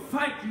devil will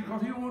fight you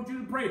because he don't want you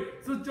to pray.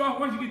 So George,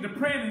 once you get to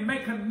praying and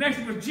make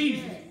connection with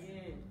Jesus,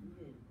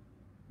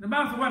 the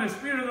Bible says, while the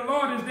Spirit of the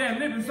Lord is there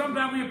living,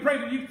 sometimes we pray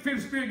that you feel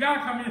the Spirit of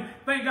God come in.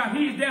 Thank God,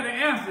 He's there to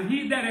answer.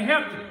 He's there to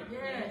help you.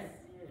 Yes.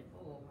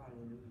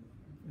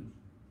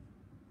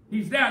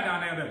 He's there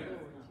down there.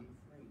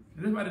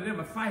 And that's why the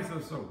devil fights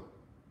us so.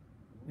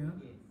 You know?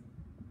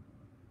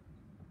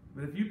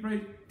 But if you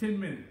pray 10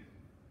 minutes,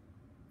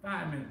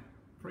 5 minutes,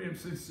 pray Him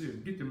sincerely.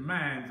 Get your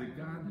minds at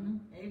God.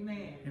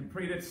 Amen. And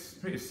pray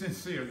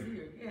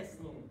sincerely. Yes,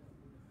 Lord.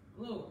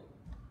 Lord.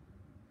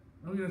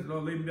 Don't just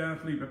Lord lay me down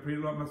and sleep. I pray,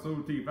 Lord, my soul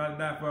to take. If I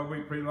die before I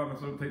wake, pray, Lord, my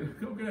soul to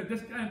take. Go get that.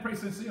 Just kind of pray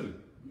sincerely.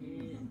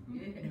 Yes.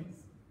 Yes.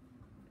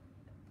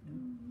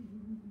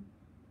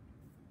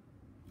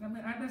 I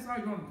mean, that's how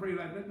you're going to pray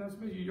like that.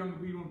 Especially you young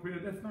people want to pray.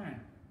 That's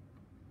fine.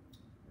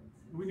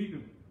 We need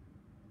to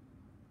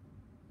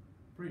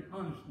pray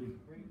honestly.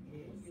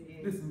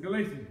 Listen,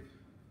 Galatians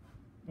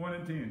 1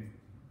 and 10.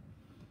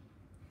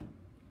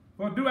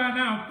 For do I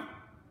now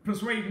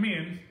persuade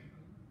men,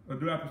 or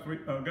do I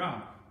persuade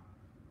God?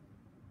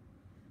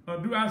 Or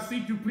do I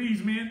seek to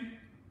please men?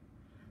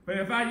 But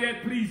if I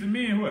yet please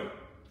men, what?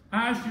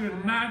 I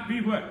should not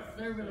be what?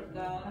 Servant of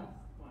God,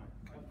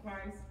 of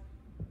Christ.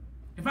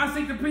 If I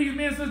seek to please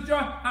men, Sister Joy,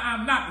 I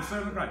am not the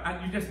servant of Christ.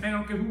 I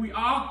don't care who we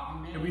are.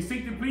 Amen. If we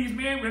seek to please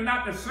men, we're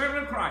not the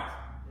servant of Christ.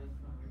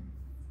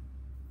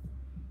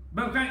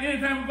 But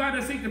anytime we go out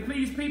to seek to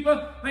please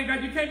people, thank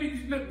God, you can't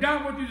be, look,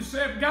 God wants you to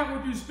serve, God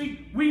wants you to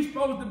speak. We're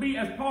supposed to be,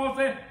 as Paul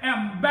said,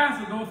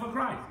 ambassadors for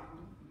Christ.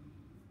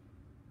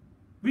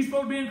 We're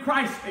supposed to be in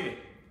Christ's stead.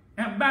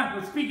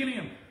 Ambassadors, speaking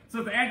in.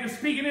 So the act of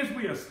speaking this,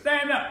 we are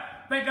stand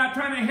up. Thank God,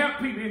 trying to help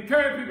people,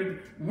 encourage people,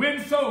 win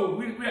souls.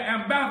 We're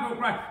ambassadors of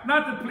Christ,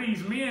 not to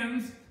please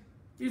men.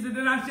 He said,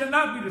 then I shall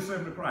not be the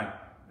servant of Christ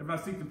if I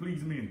seek to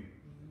please men.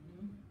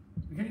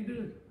 You can't do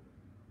it.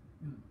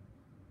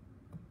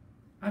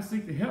 I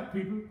seek to help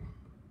people.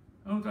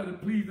 I don't try to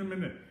please them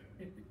in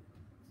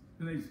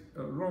the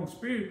wrong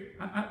spirit.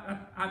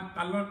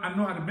 I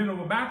know how to bend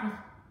over backwards.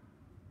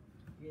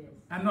 Yes.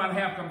 I know how to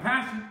have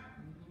compassion.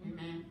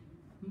 Amen.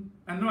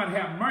 I know how to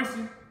have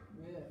mercy.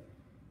 Yeah.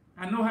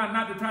 I know how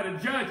not to try to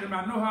judge them.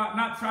 I know how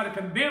not to try to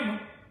condemn them.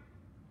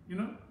 You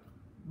know?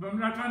 But I'm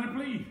not trying to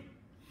please.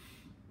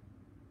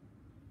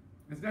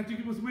 It's got to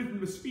give us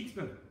wisdom to speak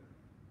stuff.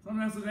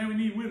 Sometimes we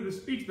need wisdom to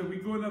speak stuff. We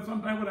go in there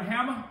sometimes with a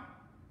hammer.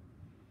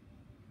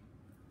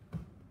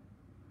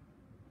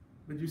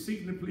 But you're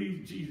seeking to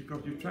please Jesus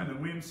because you're trying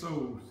to win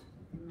souls.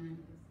 Amen.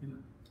 You know?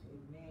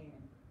 Amen.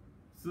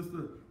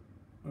 Sister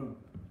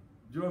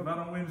Joy, if I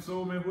don't win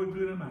souls, man, what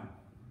good am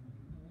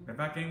I? If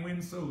I can't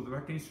win souls, if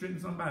I can't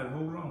strengthen somebody,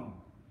 hold on.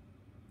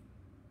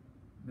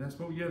 And I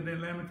spoke yesterday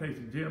in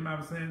Lamentations. Jeremiah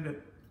was saying that,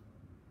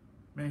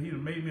 man, he'd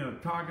have made me a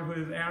target for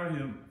his arrow.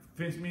 He'd have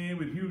fenced me in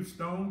with huge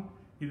stones.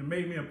 He'd have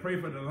made me a prey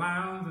for the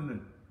lions and the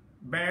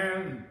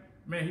bears. And,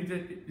 man,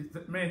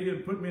 he'd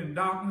have put me in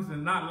darkness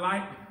and not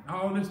light.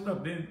 All this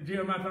stuff. Then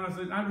Jeremiah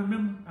said, I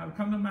remember, I've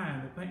come to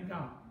mind, and thank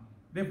God.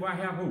 Therefore I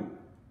have hope.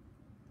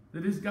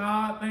 That this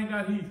God, thank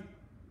God,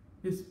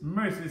 His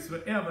mercy is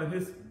forever,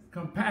 His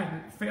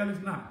compassion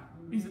faileth not.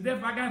 He said,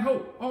 therefore I got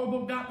hope.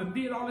 Although God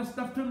did all this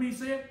stuff to me, he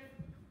said,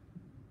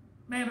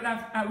 man, but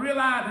I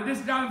realized that this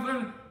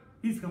God,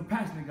 He's a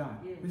compassionate God.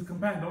 Yes. His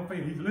compassion don't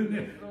fail. He's living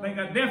there. Thank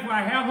God. Therefore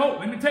I have hope.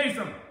 Let me tell you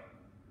something.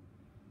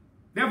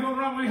 Therefore,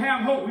 when we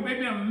have hope, we may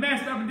be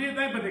messed up and did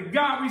that, but the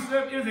God we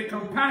serve is a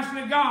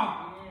compassionate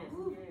God.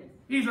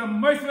 He's a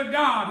merciful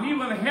God. He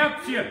will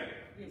help you.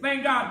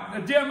 Thank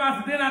God.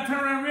 Jeremiah said, then I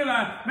turned around and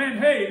realized, man,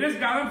 hey, this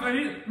God,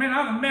 I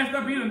done messed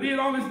up. He done did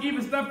all this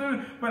evil stuff to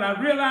me. But I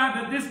realized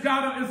that this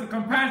God is a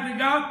compassionate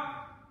God.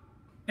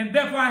 And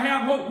therefore I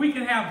have hope. We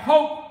can have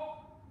hope.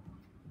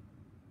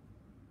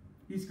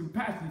 He's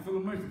compassionate, full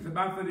of mercy. The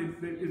Bible said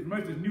His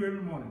mercy is new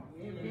every morning.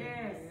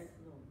 Yes.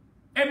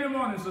 Every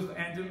morning, Sister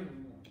Angela.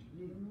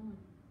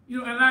 You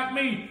know, and like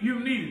me,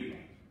 you've needed it.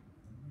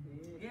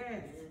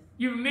 Yes.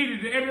 You've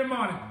needed it every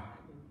morning.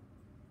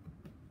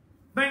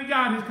 Thank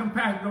God his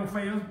compassion don't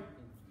fail.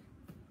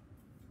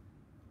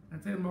 I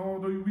tell him,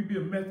 although we be a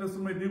mess up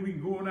somewhere, then we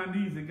can go on our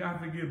knees and God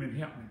forgive me and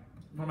help me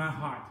from our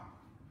heart.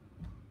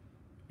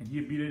 And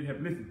he'll be there to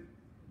help. Listen.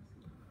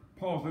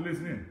 Paul said,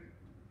 listen in.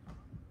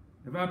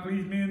 If I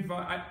please men,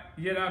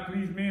 yet I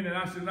please men, and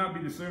I should not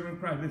be the servant of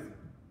Christ. Listen.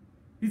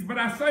 He said, but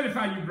I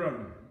certify you,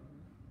 brother,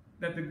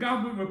 that the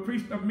gospel was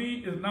preached of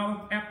me is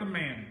not after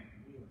man.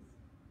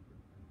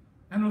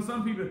 I know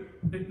some people,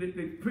 they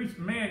preach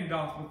man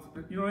gospels.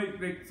 You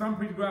know, some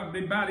preachers go out and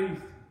they buy these.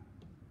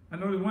 I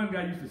know there's one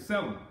guy used to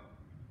sell them.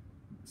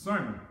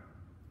 Sermon.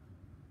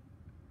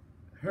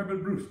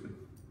 Herbert Brewster.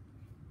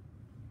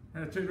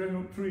 Had a church right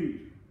on trees.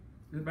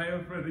 Everybody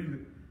else, he used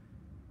to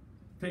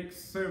take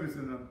service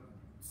in the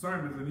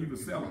sermons and he would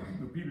sell them.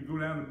 The people go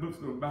down to the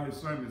bookstore and buy his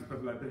sermons and stuff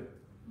like that.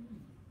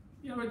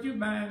 You know what you're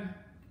buying?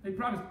 They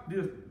probably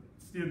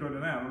still doing it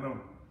now, I don't know.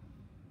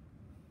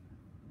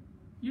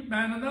 You're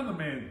buying another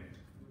man.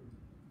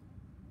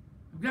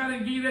 If God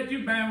didn't give you that,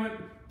 you're buying what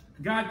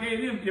God gave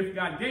him. If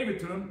God gave it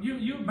to him,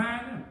 you're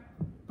buying him.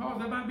 Paul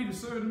said, if I be the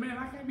servant of man,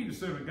 I can't be the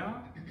servant of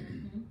God.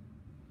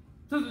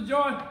 Sister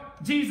Joy,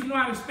 Jesus knew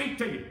how to speak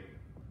to you.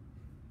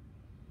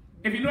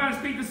 If you know how to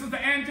speak to Sister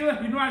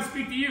Angela, you know how to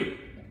speak to you.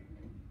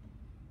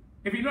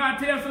 If you know how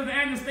to tell Sister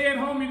Angela to stay at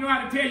home, you know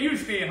how to tell you to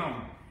stay at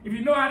home. If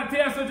you know how to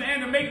tell Sister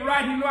Angela to make it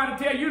right, you know how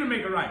to tell you to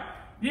make it right.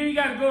 You ain't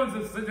got to go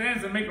to Sister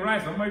Angela and make it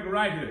right, so make it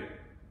right here.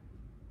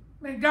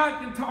 Man,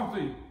 God can talk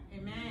to you.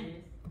 Amen.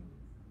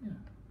 Yeah.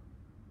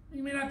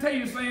 He may not tell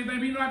you the same thing,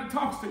 but he know how to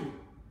talk to you.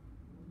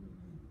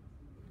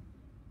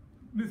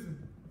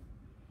 Listen,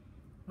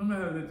 I'm not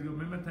going to let you go.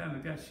 Remember the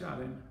time I got shot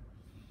at?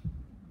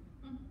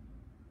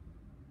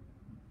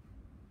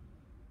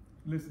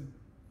 Listen.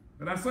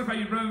 But I certify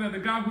you, brother, that the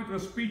God which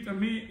was speak to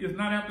me is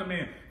not after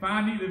man. For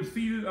I neither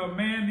received of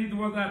man, neither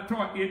was I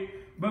taught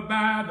it, but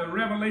by the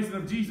revelation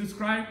of Jesus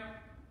Christ.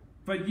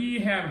 For ye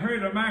have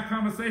heard of my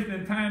conversation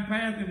in time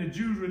past in the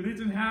Jews'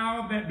 religion,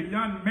 how that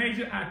beyond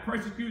measure I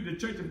persecuted the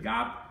church of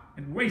God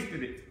and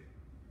wasted it.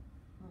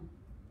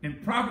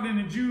 And profiting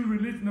the Jews'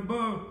 religion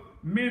above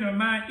men of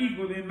mine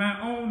equal in my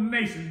own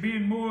nation,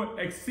 being more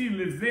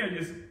exceedingly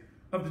zealous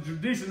of the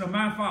tradition of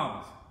my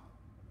fathers.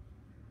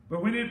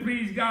 But when it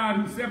pleased God,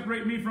 who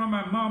separated me from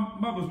my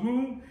mother's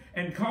womb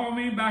and called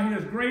me by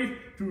his grace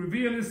to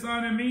reveal his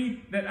son in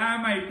me, that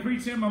I might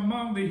preach him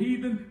among the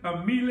heathen,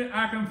 immediately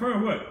I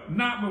confer what?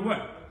 Not with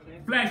what?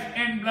 Flesh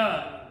and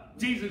blood.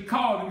 Jesus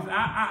called him. He said,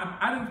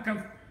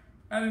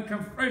 I didn't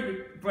confer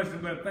with flesh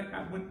and blood.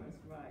 I went. That's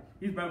right.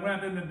 He's about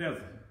right in the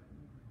desert.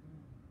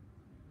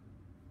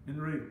 In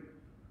the river.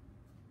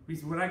 He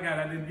said, what I got,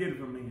 I didn't get it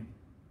from man.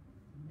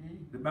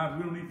 The Bible,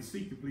 we don't need to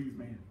seek to please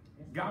man.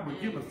 God will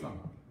give us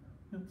something.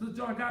 So,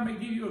 George, God may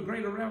give you a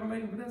greater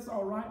revelation, but that's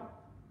all right.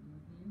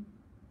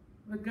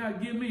 Let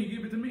God give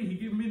it to me. He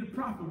gives me the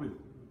profit with it.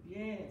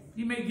 Yes.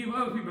 He may give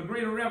other people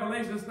greater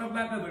revelation and stuff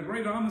like that, a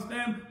greater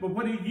understanding, but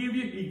what he give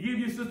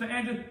you, Sister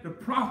Angela, the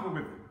profit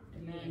with it.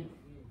 Amen.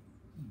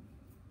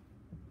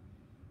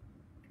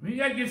 I mean, you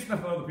got to get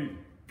stuff for other people.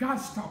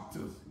 God's talked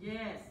to us.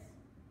 Yes.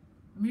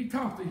 I mean, he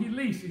talks to you, he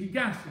leads you, he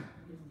guides you.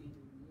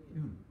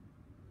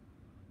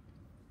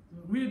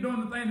 We're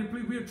doing the thing that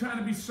please. We're trying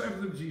to be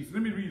servants of Jesus.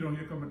 Let me read on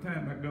here because my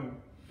time back down.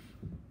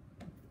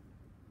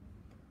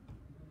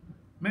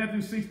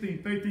 Matthew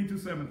 16, 13 to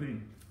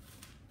 17.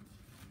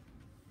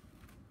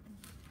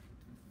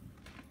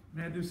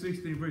 Matthew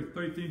 16, verse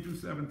 13 to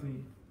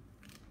 17.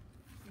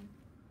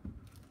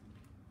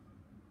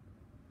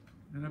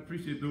 And I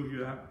appreciate those of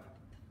you out.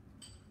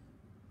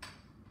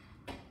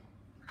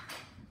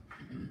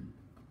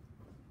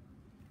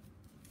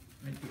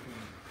 Thank you, Father.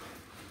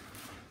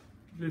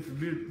 Listen,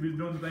 we're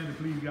doing the thing to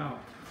please God.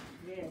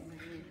 Yes.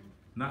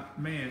 Not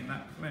man,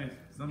 not flesh.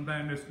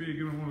 Sometimes that spirit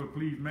gives one to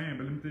please man,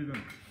 but let me tell you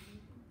something.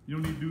 You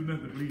don't need to do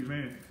nothing to please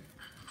man.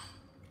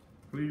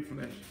 Please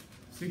flesh.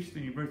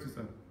 16 verses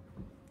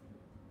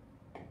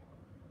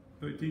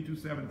 13 to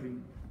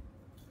 17.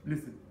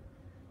 Listen.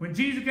 When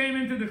Jesus came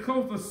into the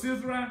coast of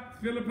Caesarea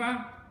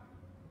Philippi,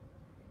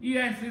 he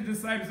asked his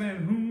disciples, saying,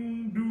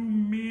 whom do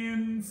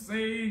men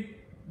say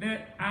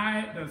that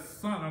I, the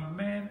Son of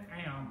Man,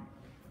 am?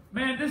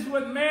 Man, this is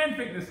what man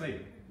think to say.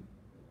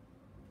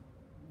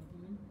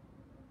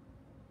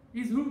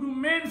 He said, who do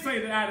men say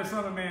that I, the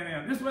Son of Man,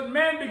 am? This is what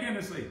man began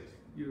to say.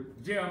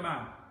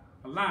 Jeremiah,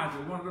 Elijah,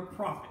 one of the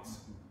prophets.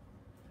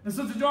 And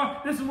Sister Joy,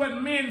 this is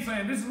what men are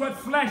saying. This is what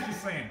flesh is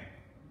saying.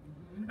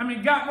 I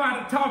mean, God knows how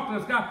to talk to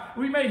us. God,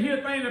 we may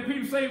hear things that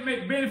people say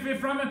may benefit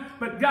from it,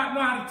 but God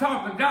knows how to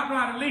talk to us. God knows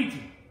how to lead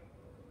you.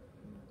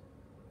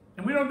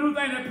 And we don't do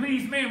things that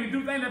please men. We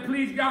do things that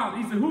please God.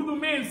 He said, who do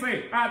men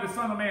say I, the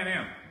Son of Man,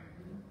 am?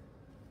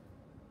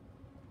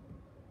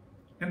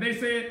 And they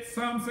said,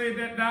 some say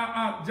that thou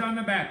art John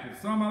the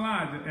Baptist, some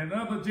Elijah, and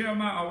other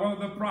Jeremiah or one of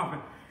the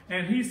prophets.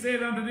 And he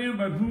said unto them,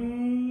 but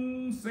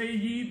whom say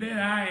ye that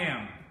I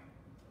am?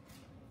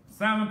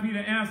 Simon Peter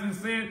answered and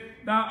said,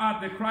 thou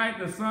art the Christ,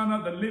 the Son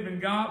of the living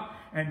God.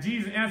 And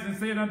Jesus answered and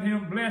said unto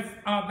him, Blessed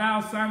art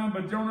thou, Simon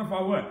Bar-Jonah,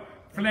 for what?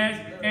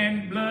 Flesh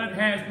and blood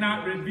has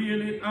not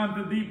revealed it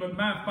unto thee, but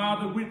my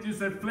Father which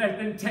is in flesh.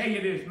 Didn't tell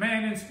you this.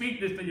 Man didn't speak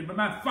this to you, but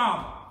my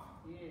Father.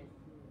 Yes.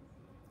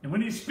 And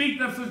when he speaks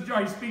stuff, Sister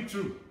Joy, he speaks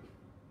truth.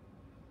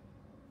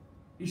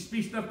 He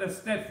speaks stuff that's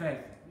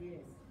steadfast. Yes.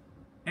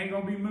 Ain't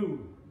going to be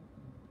moved.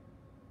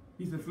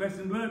 He said, flesh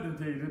and blood didn't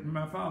tell you that,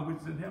 my Father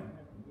which is in heaven.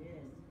 Yes.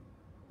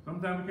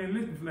 Sometimes we can't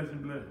listen to flesh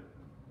and blood.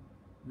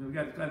 You know, we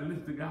got to try to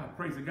listen to God.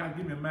 Pray, say, God,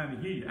 give me a mind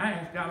to hear you. I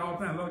ask God all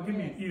the time, Lord, give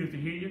me ears to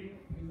hear you.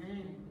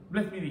 Amen.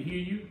 Bless me to hear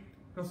you.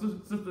 Because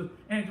Sister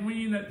Angie,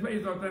 we in that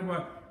place all the time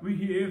where we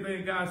hear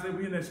everything God said,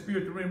 we in that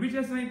spiritual realm. We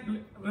just ain't,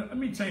 let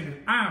me change this.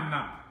 I am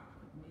not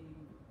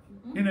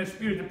in that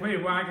spiritual place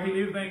where I can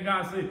hear everything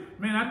God said.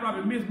 Man, I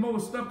probably miss more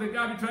stuff that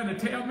God be trying to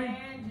tell me.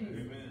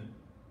 Amen.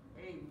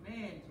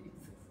 Amen,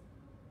 Jesus.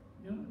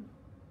 You know?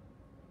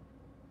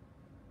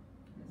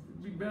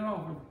 Be better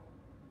off.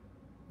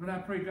 But I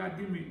pray, God,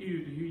 give me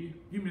ears to hear you.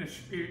 Give me the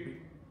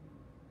spirit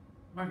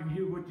so I can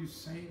hear what you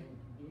say.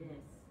 Yes.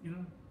 You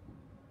know?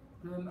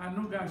 Because I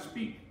know God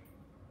speaks.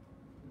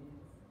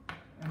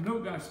 I know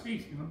God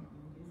speaks, you know.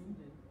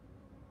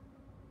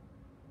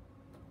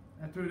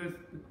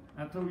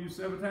 I told you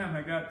several times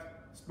that God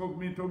spoke to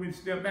me and told me to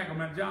step back on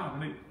my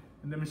job. And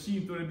the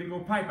machine threw that big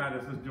old pipe out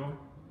of us, Joy.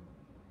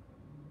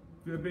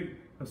 Threw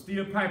a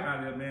steel pipe out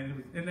of there, man. It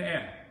was in the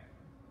air.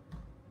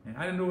 And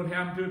I didn't know what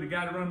happened to it. The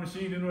guy that run the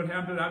machine didn't know what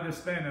happened to it. I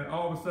just stand there.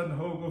 All of a sudden, the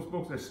Holy Ghost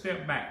spoke, said,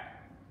 step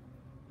back.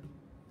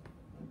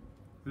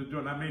 So,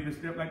 Jordan, I made this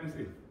step like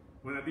this.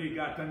 When I did,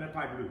 God turned that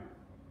pipe loose.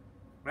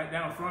 Right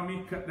down from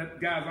me, cut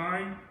that guy's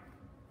arm.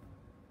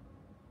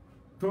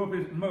 Tore up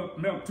his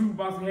milk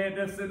toolbox he had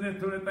there sitting there,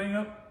 tore that thing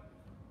up.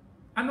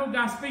 I know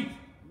God speaks.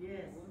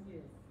 Yes.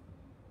 Yes.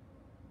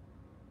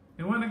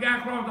 And when the guy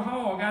crossed the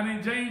hall, a guy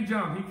named James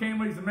Young, he came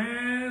over, he said,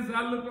 man, so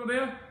I looked over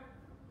there.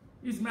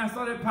 He said, man, I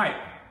saw that pipe.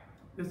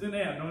 It's in the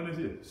air, doing this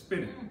here,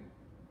 spinning.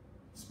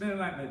 Spinning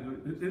like that.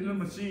 In the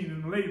machine,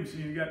 in the lathe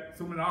machine, you got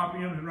so many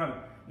RPMs and running.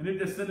 And it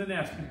just sitting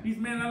there. He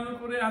said, man, I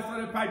looked over there, I saw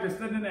that pipe just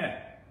sitting in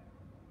there.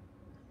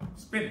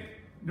 Spinning.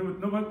 You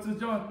know what's the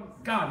joy?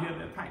 God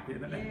held that pipe here.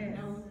 Yes.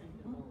 Amen.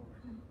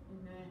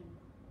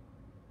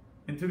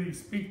 Until he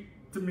speak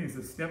to me and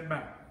said, step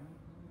back.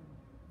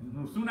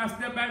 And as soon as I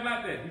stepped back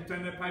like that, he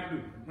turned that pipe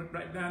loose. Went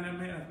right down there,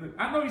 man. I said,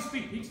 I know he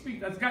speaks. He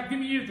speaks. God, give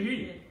me ears to hear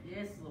you.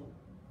 Yes, Lord.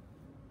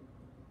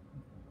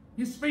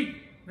 He speak.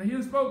 Now he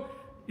didn't spoke.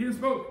 He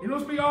don't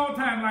speak all the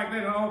time like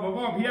that.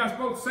 But he has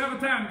spoke several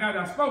times. God,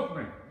 I spoke to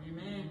him.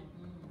 Amen.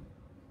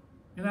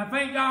 And I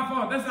thank God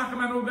for it. That's how come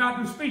I know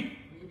God to speak.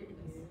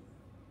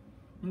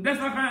 And that's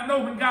how come I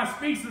know when God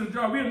speaks to the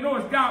joy. We'll know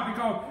it's God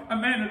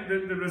because, man,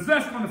 the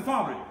results going to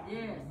follow it.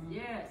 Yes,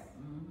 yes.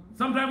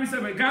 Sometimes we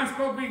say, but God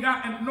spoke to me,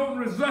 God, and no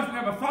results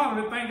never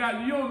followed it. Thank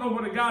God. You don't know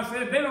what God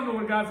said. They don't know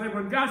what God said.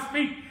 When God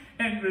speaks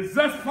and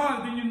results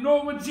follow, then you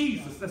know what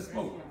Jesus that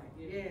spoke.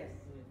 Yes.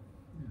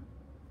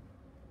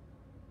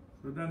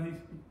 So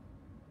then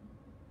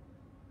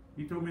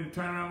he told me to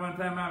turn around one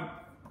time. I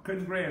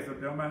cutting grass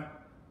up there, out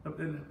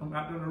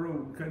on the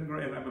road, cutting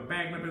grass. I was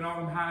bagging up in all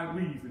them high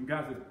weeds, and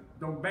God said,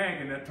 "Don't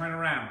bag in there, turn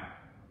around."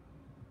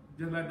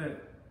 Just like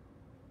that.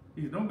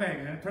 He said, "Don't bag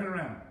in there, turn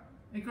around."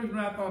 And of course,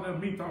 I thought that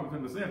was me talking to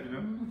myself, you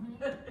know.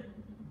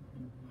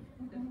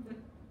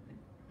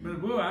 But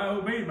boy, I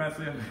obeyed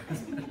myself.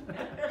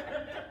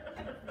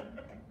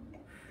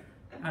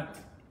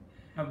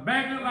 I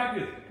bagged up like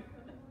this.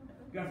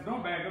 God said,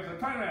 "Don't bag up." I said,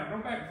 "Turn around,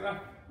 don't bag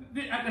up."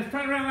 I just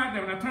turned around like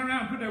that. When I turned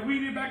around and put that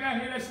weed in back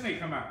out here, that snake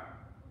come out.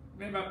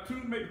 Man, about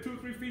maybe 2 or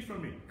 3 feet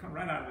from me. Come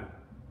right out of there.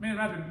 Man,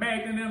 if I'd been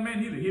bagged in there, man,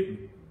 he'd have hit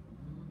me.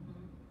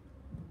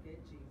 Okay,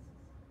 Jesus.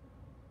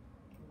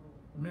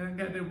 Man, I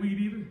got that weed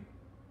eater.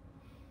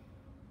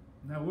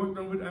 And I worked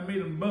on it. I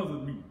made them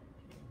buzzard meat.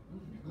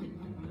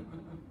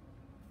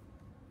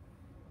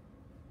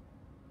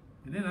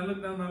 And then I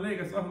looked down my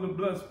leg. I saw a little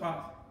blood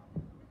spots.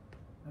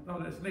 I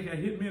thought that snake had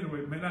hit me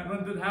anyway. Man, I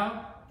run to the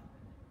house.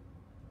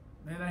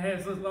 Man, I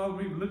had such long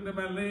people looking at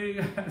my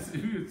leg. I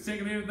said, we was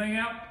checking everything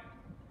out.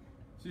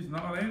 She said, "No,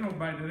 there ain't no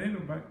bite. There ain't no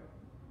bite."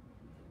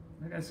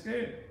 I got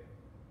scared.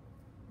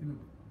 You know.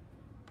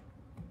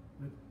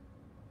 But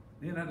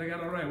then I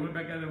got all right. Went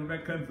back out there, went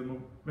back cutting some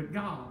more. But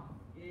God.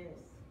 Yes.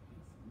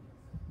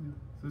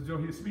 So Joe,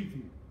 he'll speak to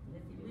you.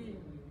 Yes, he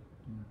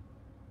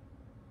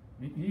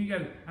will. You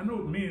got. I know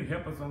men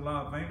help us on a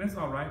lot of things. That's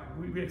all right.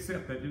 We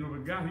accept that, you know.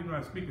 But God, He knows how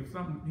to speak. If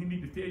something He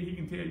needs to tell you, He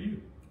can tell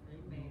you.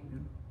 Amen. You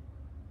know?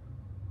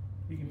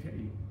 He can tell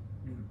you.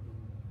 You know.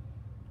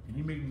 And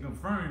He may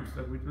confirm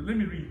stuff with you. Let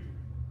me read.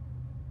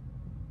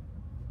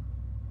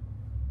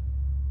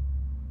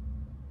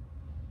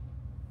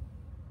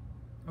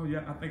 Oh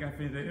yeah, I think I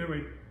finished that.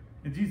 Anyway,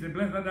 and Jesus said,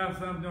 "Blessed art thou,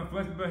 Son of John,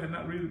 flesh and blood hath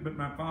not revealed, but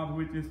my Father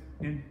which is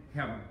in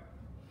heaven."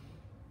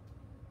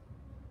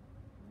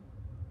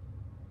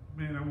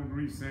 Man, I want to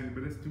read Sandy,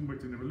 but that's too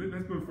much in there. But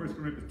let's go to 1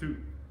 Corinthians 2.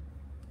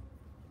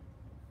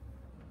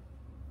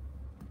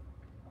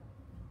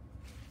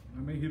 I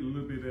may hit a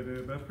little bit of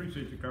that, but I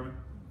appreciate you coming.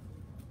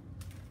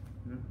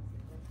 Yeah.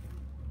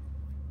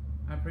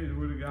 I pray the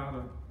word of God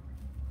will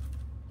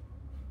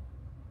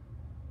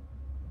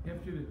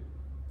help you to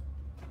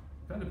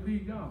try to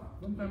please God.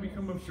 Sometimes we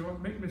come up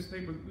short, make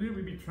mistakes, but really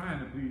we be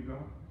trying to please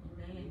God.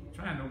 Amen.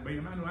 Trying to obey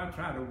Him. I know I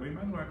try to obey Him.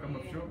 I know I come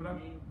up short, but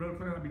Brother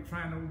Frank, I be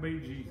trying to obey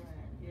Jesus.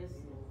 Yes,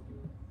 Lord.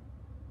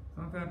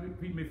 Sometimes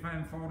people may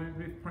find fault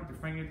in it, point the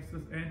finger at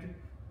Sister Angie.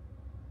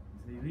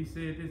 He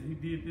said this, he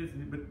did this,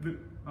 but look,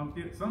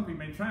 some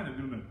people ain't trying to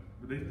do nothing,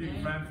 but they still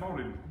find fault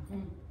in it.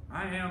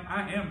 I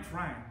am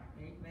trying.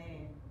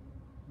 Amen.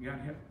 You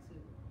got help?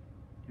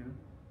 You know?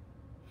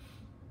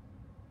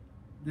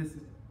 This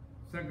is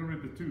 2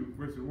 Corinthians 2,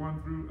 verses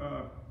 1 through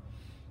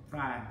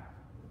 5.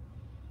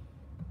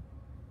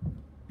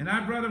 And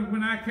I, brethren,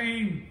 when I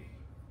came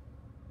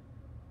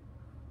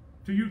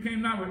to you,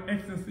 came not with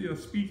excellency of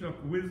speech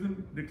of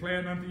wisdom,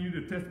 declaring unto you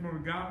the testimony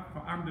of God, for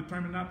I'm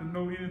determined not to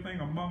know anything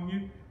among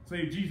you,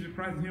 save Jesus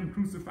Christ and Him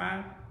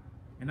crucified.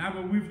 And I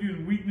was with you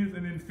in weakness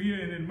and in fear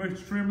and in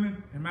much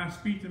trembling, and my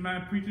speech and my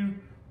preaching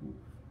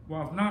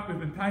was not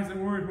with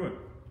enticing words, what?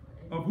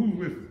 Of whose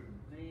wisdom?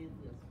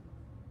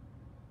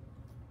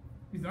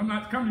 He said, I'm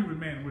not coming to you with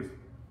man wisdom,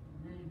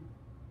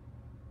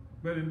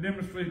 but in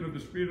demonstration of the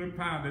Spirit of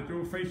power, that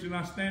your faith should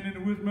not stand in the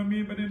wisdom of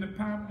men, but in the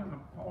power of God.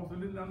 Pause a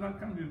little, I'm not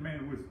coming to you with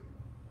man wisdom.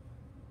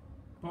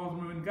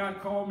 Pause, when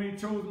God called me,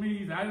 chose me,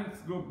 he said, I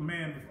didn't go for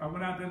man, I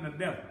went out there in the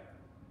desert,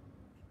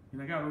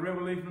 and I got a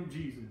revelation of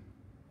Jesus.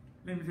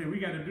 Let me tell you, we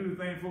got to do the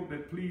thing, folks,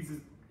 that pleases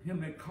Him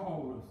that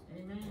called us.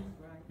 Amen.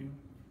 Right. You know?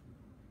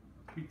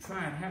 Be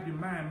trying, have your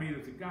mind made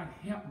up. Say, God,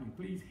 help me.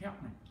 Please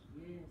help me.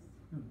 Yes.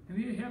 And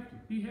He'll help you.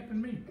 He's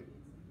helping me.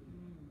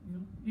 You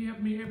know? He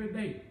helped me every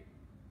day.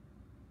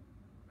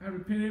 I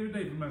repent every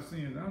day for my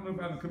sins. I don't know if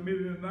I've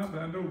committed it or not,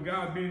 but I know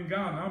God being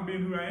God and I'm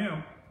being who I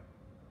am.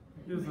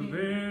 There's a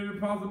very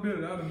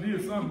possibility I done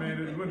did something,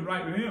 man, that wasn't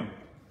right with Him.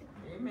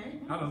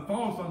 Amen. I done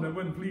thought something that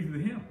wasn't pleasing to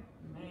Him.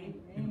 Amen.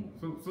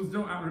 So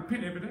Joe, I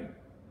repent every day.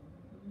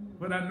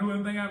 Whether I know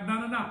anything I've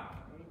done or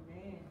not.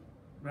 Amen.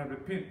 But I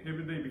repent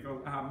every day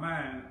because our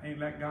mind ain't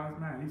like God's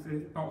mind. He said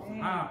His thoughts are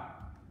higher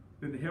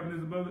than the heaven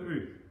is above the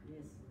earth.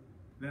 Yes.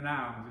 Than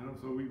ours, you know.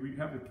 So we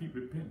have to keep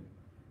repenting.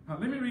 Now,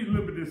 let me read a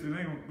little bit of this, and I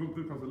ain't going to go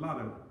through because a lot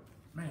of it.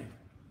 Man,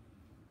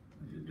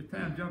 your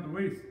time jumped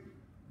away.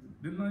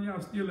 Didn't none of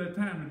y'all steal that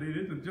time today?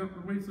 They just jumped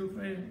away so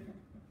fast.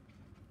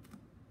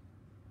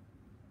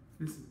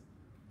 This is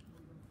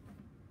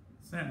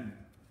Samuel.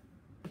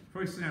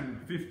 1 Samuel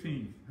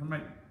 15. I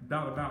might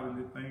doubt about it in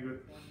this thing,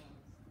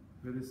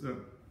 but it's up.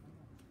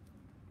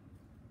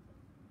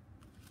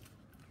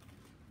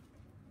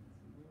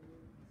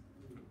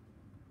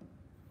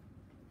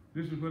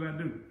 This is what I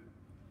do.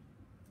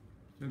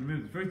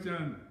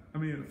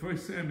 1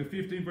 Samuel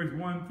 15, verse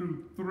 1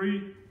 through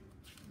 3.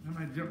 I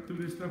might jump through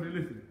this stuff and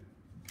listen.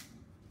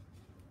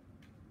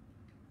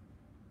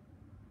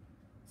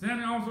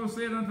 Samuel also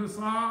said unto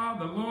Saul,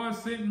 the Lord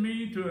sent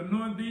me to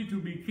anoint thee to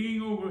be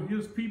king over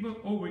His people,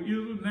 over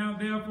Israel. Now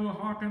therefore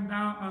hearken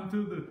thou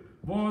unto the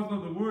voice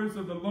of the words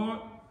of the Lord.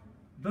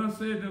 Thus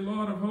said the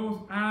Lord of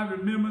hosts, I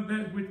remember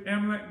that which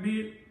Amalek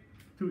did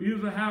to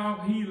Israel,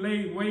 how he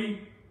laid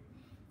way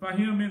for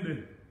him in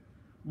the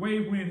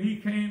way when he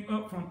came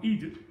up from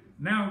Egypt.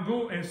 Now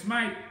go and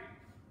smite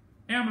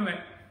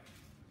Amalek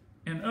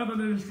and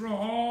utterly destroy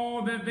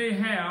all that they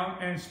have,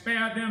 and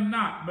spare them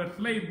not, but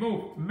slay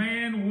both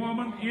man,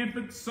 woman,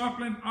 infant,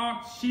 suckling,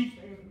 ox, sheep,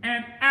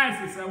 and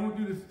asses. I want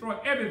you to destroy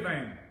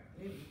everything.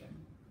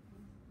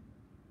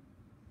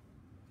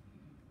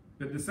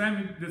 Did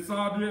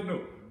Saul do it?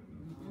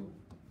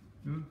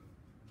 No.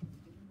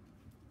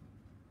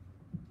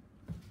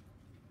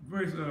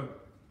 Verse 1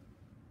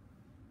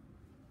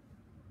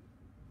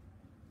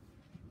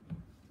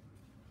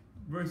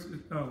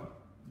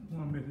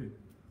 minute.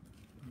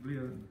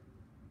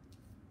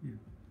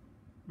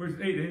 Verse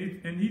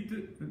 8, and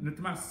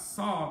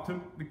Saul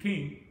took the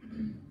king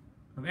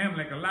of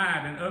Amalek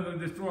alive, and others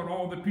destroyed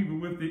all the people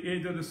with the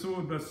edge of the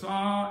sword. But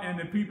Saul and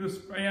the people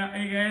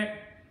spared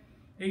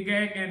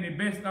Agag and the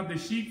best of the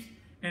sheep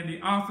and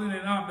the oxen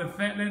and of the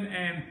fatling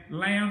and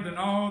lambs and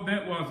all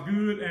that was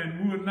good,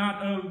 and would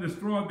not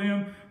destroy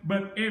them,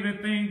 but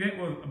everything that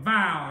was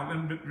vile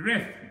and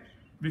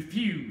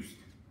refused.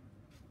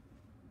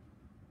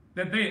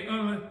 That they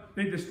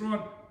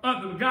destroyed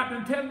others. God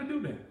didn't tell them to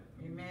do that.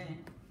 Amen.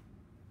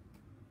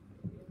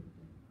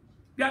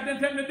 God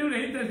didn't tell me to do that.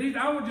 He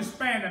said, I want you to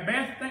spare the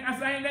best thing. I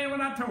said, ain't that what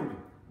I told you?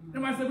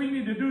 Then I said, we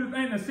need to do the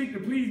thing that seek to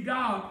please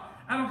God.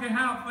 I don't care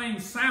how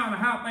things sound or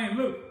how things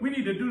look. We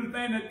need to do the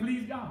thing that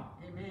please God.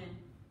 Amen.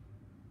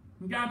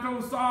 And God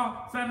told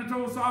Saul, Samuel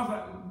told Saul,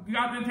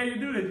 God didn't tell you to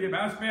do this yet,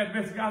 but I spared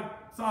the best. God,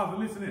 Saul said,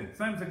 listen in.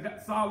 Samuel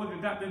said, Saul, look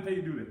at God didn't tell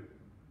you to do that.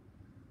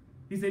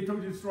 He said, he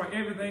told you to destroy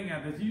everything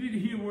out there. You need to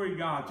hear the word of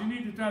God. You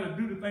need to try to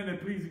do the thing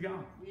that pleases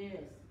God.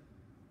 Yes.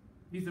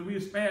 He said, we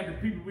spared the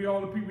people,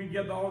 all the people, we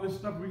gather all this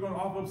stuff, we're going to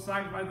offer up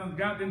sacrifice. And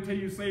God didn't tell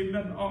you to save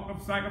nothing to offer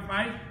up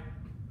sacrifice.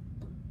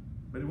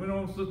 But it went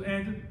on, Sister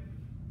Angela,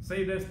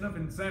 say that stuff,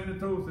 and Samuel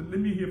told us, let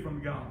me hear from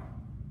God.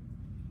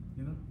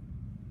 You know?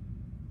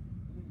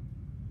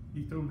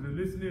 He told me to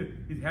listen to it.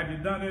 He said, have you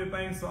done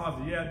anything? So I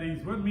said, yeah,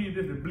 these. What means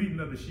is the bleating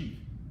of the sheep.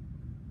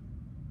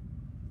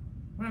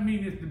 What I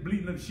mean is the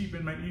bleating of the sheep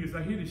in my ears.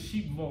 I hear the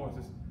sheep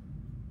voices.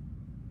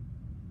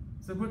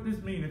 So what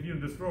this mean if you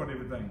destroyed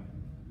everything?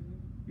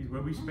 He said,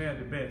 well, we spared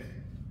the best.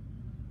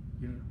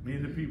 You know, me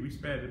and the people, we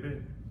spared the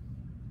best.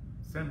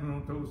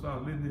 Samuel told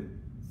Saul, listen,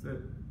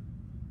 said,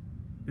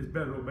 it's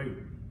better to obey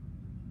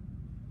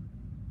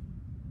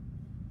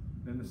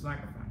than the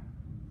sacrifice.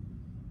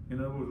 In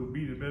other words,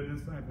 obedience better than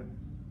sacrifice.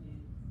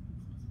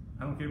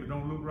 I don't care if it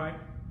don't look right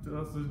to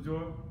us as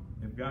joy,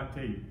 if God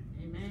tell you.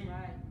 Amen.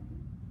 Right.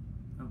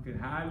 I don't care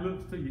how it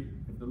looks to you.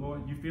 If the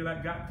Lord, you feel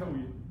like God told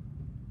you,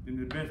 then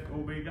it's best to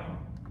obey God.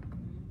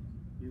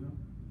 You know?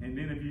 And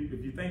then if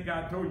you think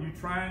God told you,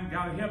 trying,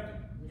 God will help you.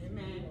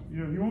 Amen.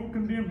 You know, He won't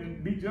condemn you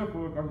and beat you up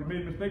for it because you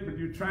made a mistake, but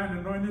you're trying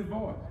to learn His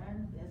voice.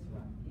 That's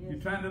right. Yes.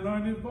 You're trying to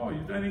learn His voice.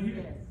 You're trying to hear.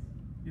 Yes.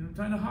 You know,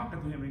 trying to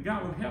hearken to Him, and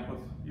God will help us.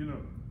 You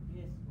know.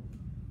 Yes.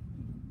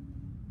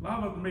 A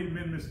lot of us made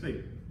many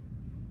mistakes.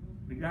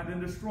 We got to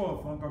destroy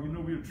it for Him because you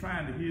know we were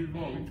trying to hear His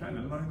voice. We're trying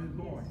to learn His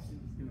voice.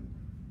 You know.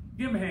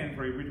 Give Him a hand,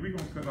 pray. We're going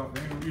to cut off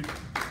the hand.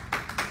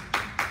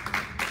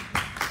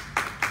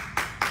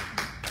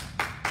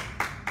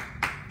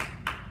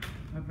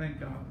 I thank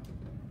God.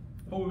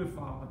 Holy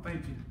Father,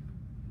 thank you.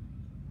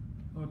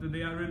 Lord,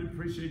 today I really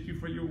appreciate you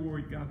for your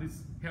word, God.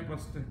 This help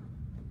us to.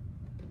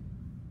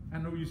 I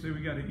know you say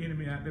we got an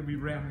enemy out there we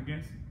rally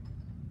against.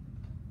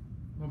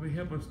 Lord, but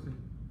help us to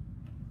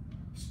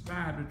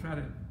strive to try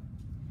to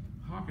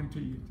hearken to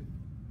you.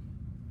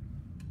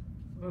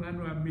 Lord, I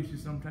know I miss you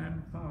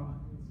sometimes, Father.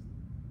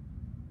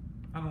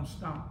 I don't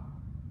stop.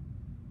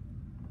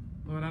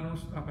 Lord, I don't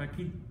stop. I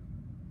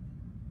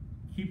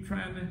keep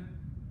trying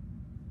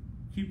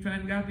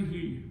God to hear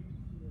you.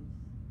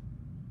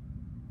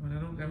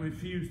 But I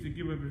refuse to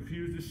give up,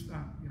 refuse to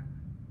stop, God.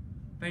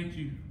 Thank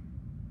you,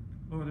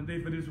 Lord,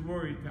 today for this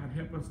word, God.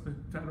 Help us to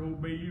try to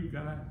obey you,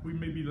 God. We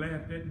may be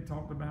laughed at and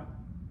talked about.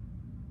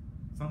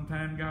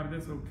 Sometimes, God,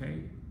 that's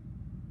okay.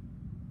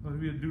 But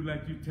we'll do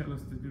like you tell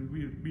us to do.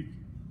 We'll be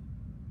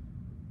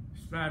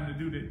striving to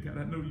do that, God.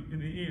 I know in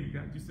the end,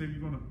 God, you said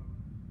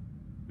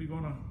we're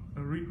gonna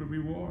reap a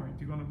reward.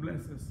 You're gonna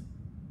bless us.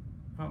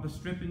 Father,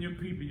 strengthen your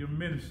people, your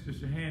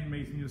ministers, your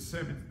handmaids, and your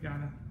servants,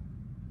 God.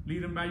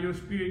 Lead them by your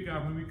spirit,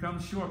 God. When we come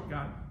short,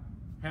 God,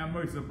 have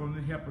mercy upon them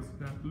and help us,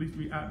 God. At least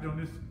we out there on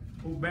this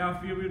old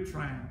battlefield, we're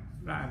trying,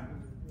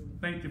 striving.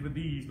 Thank you for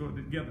these, Lord,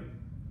 together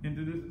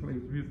into this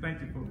place. We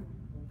thank you for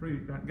it.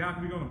 Praise God.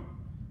 God, we're going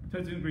to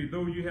touch and agree.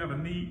 Those you have a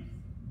need,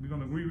 we're going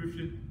to agree with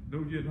you.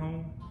 Those you at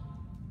home,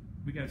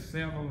 we got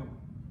several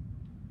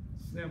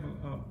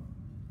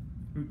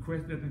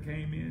requests that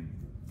came in.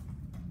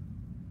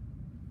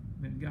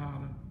 And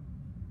God,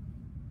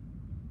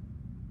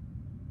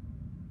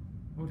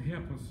 Lord,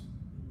 help us.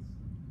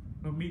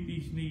 Lord, meet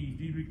these needs,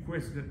 these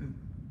requests that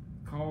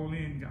call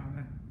in,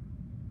 God.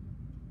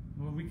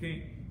 Lord, we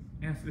can't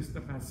answer this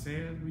stuff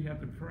ourselves. We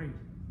have to pray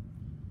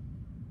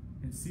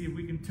and see if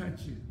we can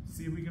touch you,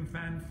 see if we can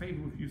find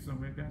favor with you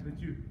somewhere, God, that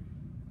you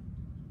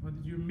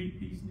meet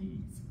these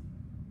needs.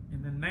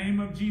 In the name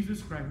of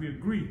Jesus Christ, we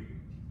agree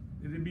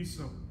that it be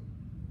so.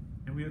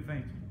 And we'll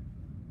thank you.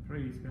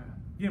 Praise God.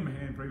 Give him a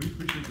hand, pray. We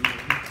appreciate the Lord.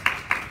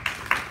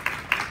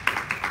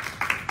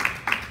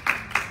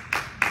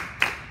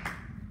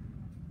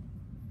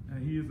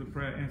 He is a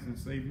prayer answering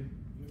Savior.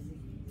 Yes, he is.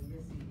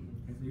 Yes, he is.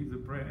 And he's a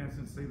prayer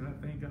answering Savior. I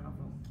thank God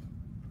for him.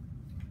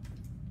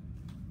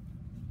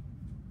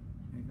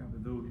 Thank God for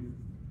those of you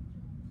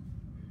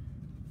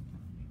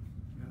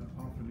got an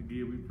offering to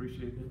give. We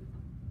appreciate that.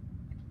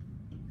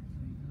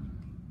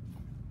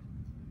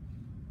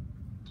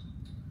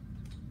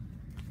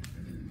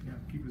 Thank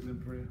God. Keep us in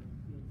prayer.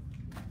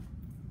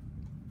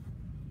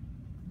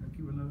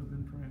 Keep another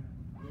in prayer.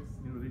 Yes.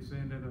 You know, they're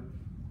saying that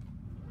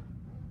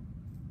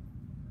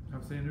I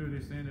was saying earlier,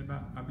 they're saying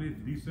about, I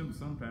believe December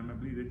sometime, I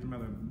believe they're talking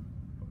about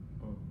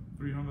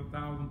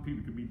 300,000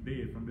 people could be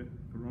dead from the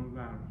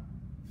coronavirus.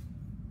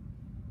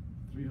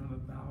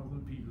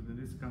 300,000 people in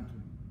this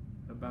country.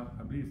 About,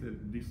 I believe it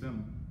said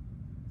December.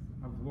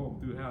 I was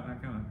walking through the house and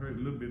I kind of heard a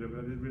little bit of it.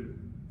 I didn't really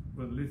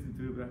wasn't listening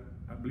to it, but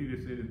I believe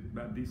they said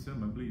about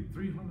December, I believe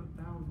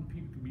 300,000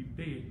 people could be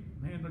dead.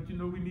 Man, don't you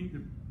know we need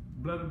the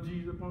blood of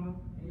Jesus upon them?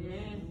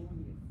 Yes.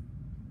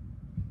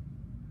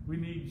 We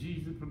need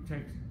Jesus'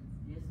 protection.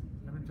 Yes.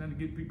 I've been trying to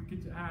get people,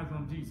 get your eyes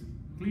on Jesus.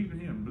 Believe in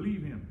him,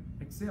 believe him,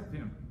 accept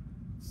him.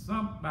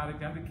 Somebody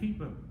got to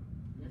keep him.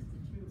 That's the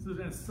truth. So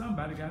then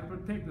somebody got to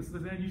protect us. So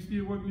then you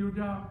still working your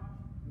job?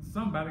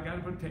 Somebody got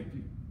to protect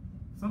you.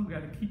 Somebody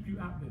got to keep you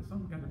out there.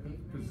 Somebody got to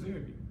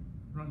preserve you.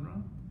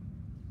 Run.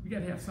 You got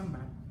to have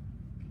somebody.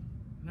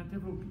 And I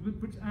tell you,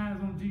 put your eyes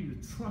on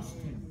Jesus. Trust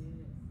him.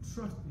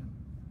 Trust him.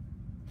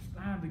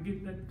 Strive to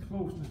get that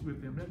closeness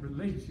with him, that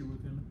relationship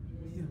with him.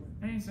 You know,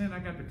 I ain't saying I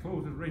got the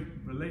closest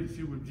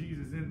relationship with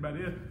Jesus than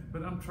anybody else,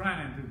 but I'm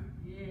trying to.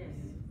 Yes.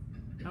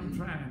 I'm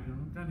trying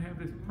to have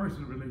this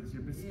personal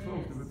relationship, this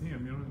closeness with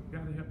him. You know,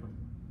 got to help us.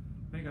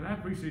 Thank God. I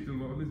appreciate the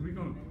Lord. Listen, we're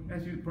going to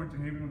ask you to punch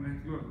your hand. We're going to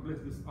ask the Lord to bless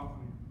this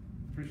offering.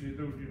 Appreciate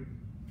those of you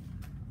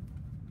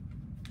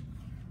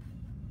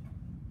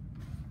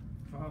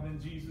Father,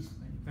 in Jesus'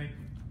 name, thank you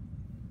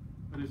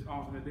for this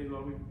awesome day,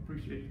 Lord. We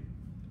appreciate you.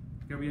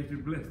 God, we ask you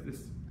to bless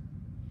this.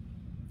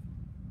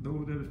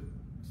 Those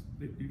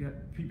that you got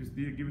people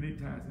still giving their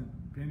tithes and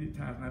paying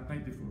their tithes, and I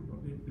thank you for it,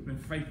 Lord. They've been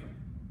faithful.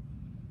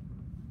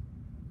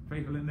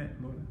 Faithful in that,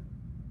 Lord.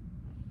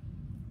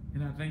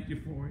 And I thank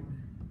you for it.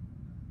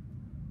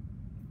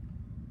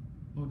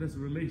 Lord, that's a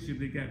relationship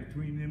they got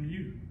between them and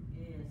you.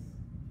 Yes.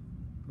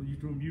 So you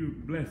told them you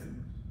were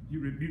blessing. You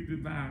rebuked the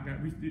vine,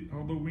 God. We still,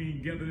 although we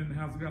ain't gathered in the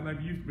house of God like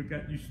we used to, but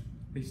God,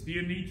 they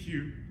still need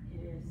you.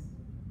 Yes.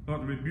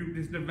 Lord, to rebuke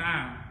this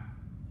divine.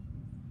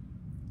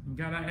 And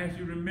God, I ask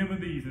you to remember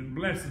these and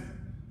bless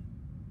them.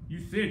 You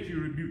said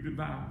you rebuked the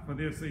vine, for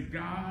they'll say,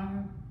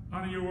 God,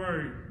 honor your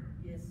word.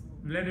 Yes,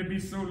 Lord. Let it be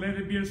so, let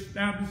it be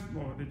established,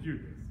 Lord, that you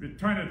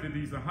return it to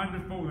these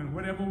 100-fold in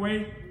whatever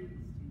way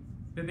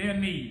that they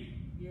need.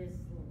 Yes,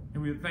 Lord.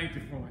 And we'll thank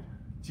you for it.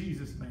 In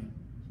Jesus' name.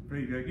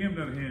 Praise God. Give him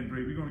another hand,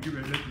 praise. We're going to give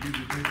it a let you do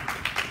this.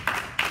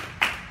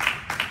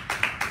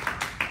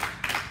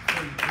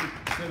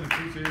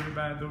 Appreciate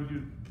everybody, those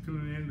you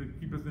tuning in to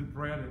keep us in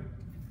prayer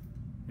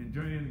and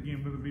join in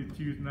again, whether it be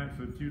Tuesday night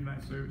for the Tuesday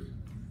night service.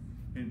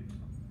 And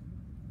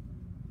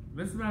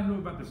let somebody know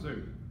about the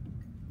service.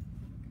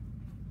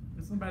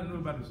 Let somebody know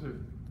about the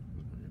service.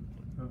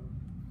 No,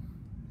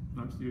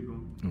 I'm still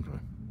going. Okay.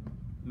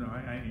 No,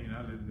 I ain't.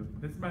 I'll let it go.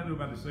 Let somebody know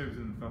about the service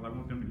in the fall. I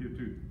want them to hear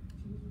too.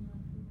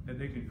 That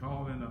they can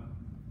call and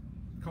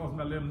call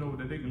somebody, let them know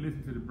that they can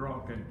listen to the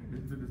broadcast,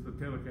 listen to this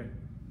telecast,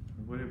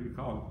 or whatever you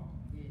call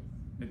it. Yes.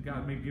 That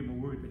God may give them a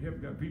word to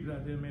help. Got people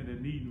out there, man,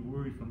 that need the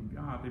words from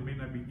God. They may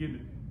not be getting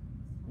it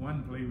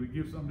one place. We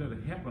give something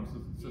that'll help them.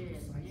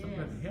 Something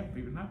that'll help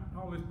people. Not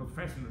all this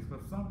professional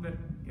stuff. Something that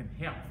can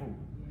help folk.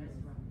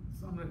 That's right.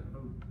 Something that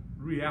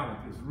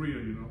reality is real,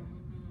 you know.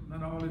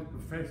 Not all this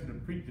professional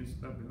preaching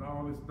stuff and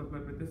all this stuff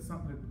like that. That's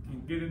something that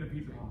can get into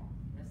people's heart.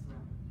 That's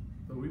right.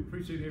 So we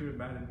appreciate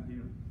everybody,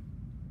 you know.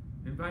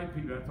 Invite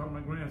people. I talked to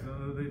my grandson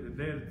the other day. The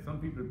dad, some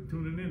people are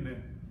tuning in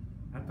there.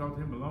 I talked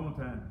to him a long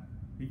time.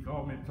 He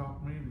called me and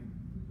talked to me.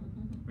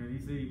 And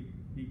he said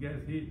he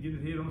got get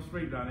his head on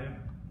straight down there.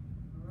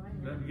 All right.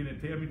 That began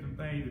to tell me some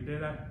things.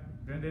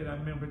 Granddad, I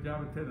remember what y'all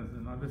were telling us,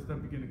 and all this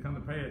stuff began to come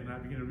to pass, and I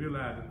began to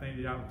realize the things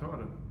that y'all were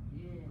taught us.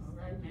 Yes.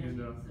 And,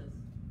 Jesus.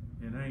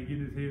 And I ain't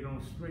getting his head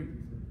on straight.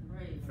 He said,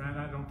 Praise. trying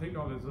out, don't take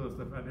all this other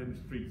stuff out there in the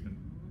streets and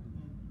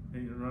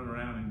you run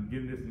around and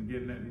getting this and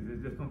getting that. He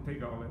said, just don't take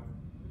all that.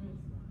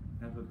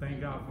 I said, thank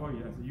God for you.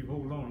 I said, you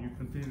hold on, you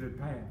continue that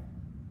path.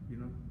 You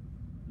know,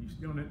 you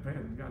stay on that path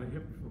and God will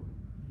help you for it.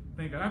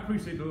 Thank God. I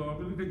appreciate the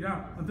Lord.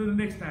 Until the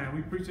next time,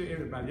 we appreciate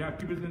everybody. Y'all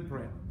keep us in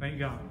prayer. Thank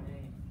God.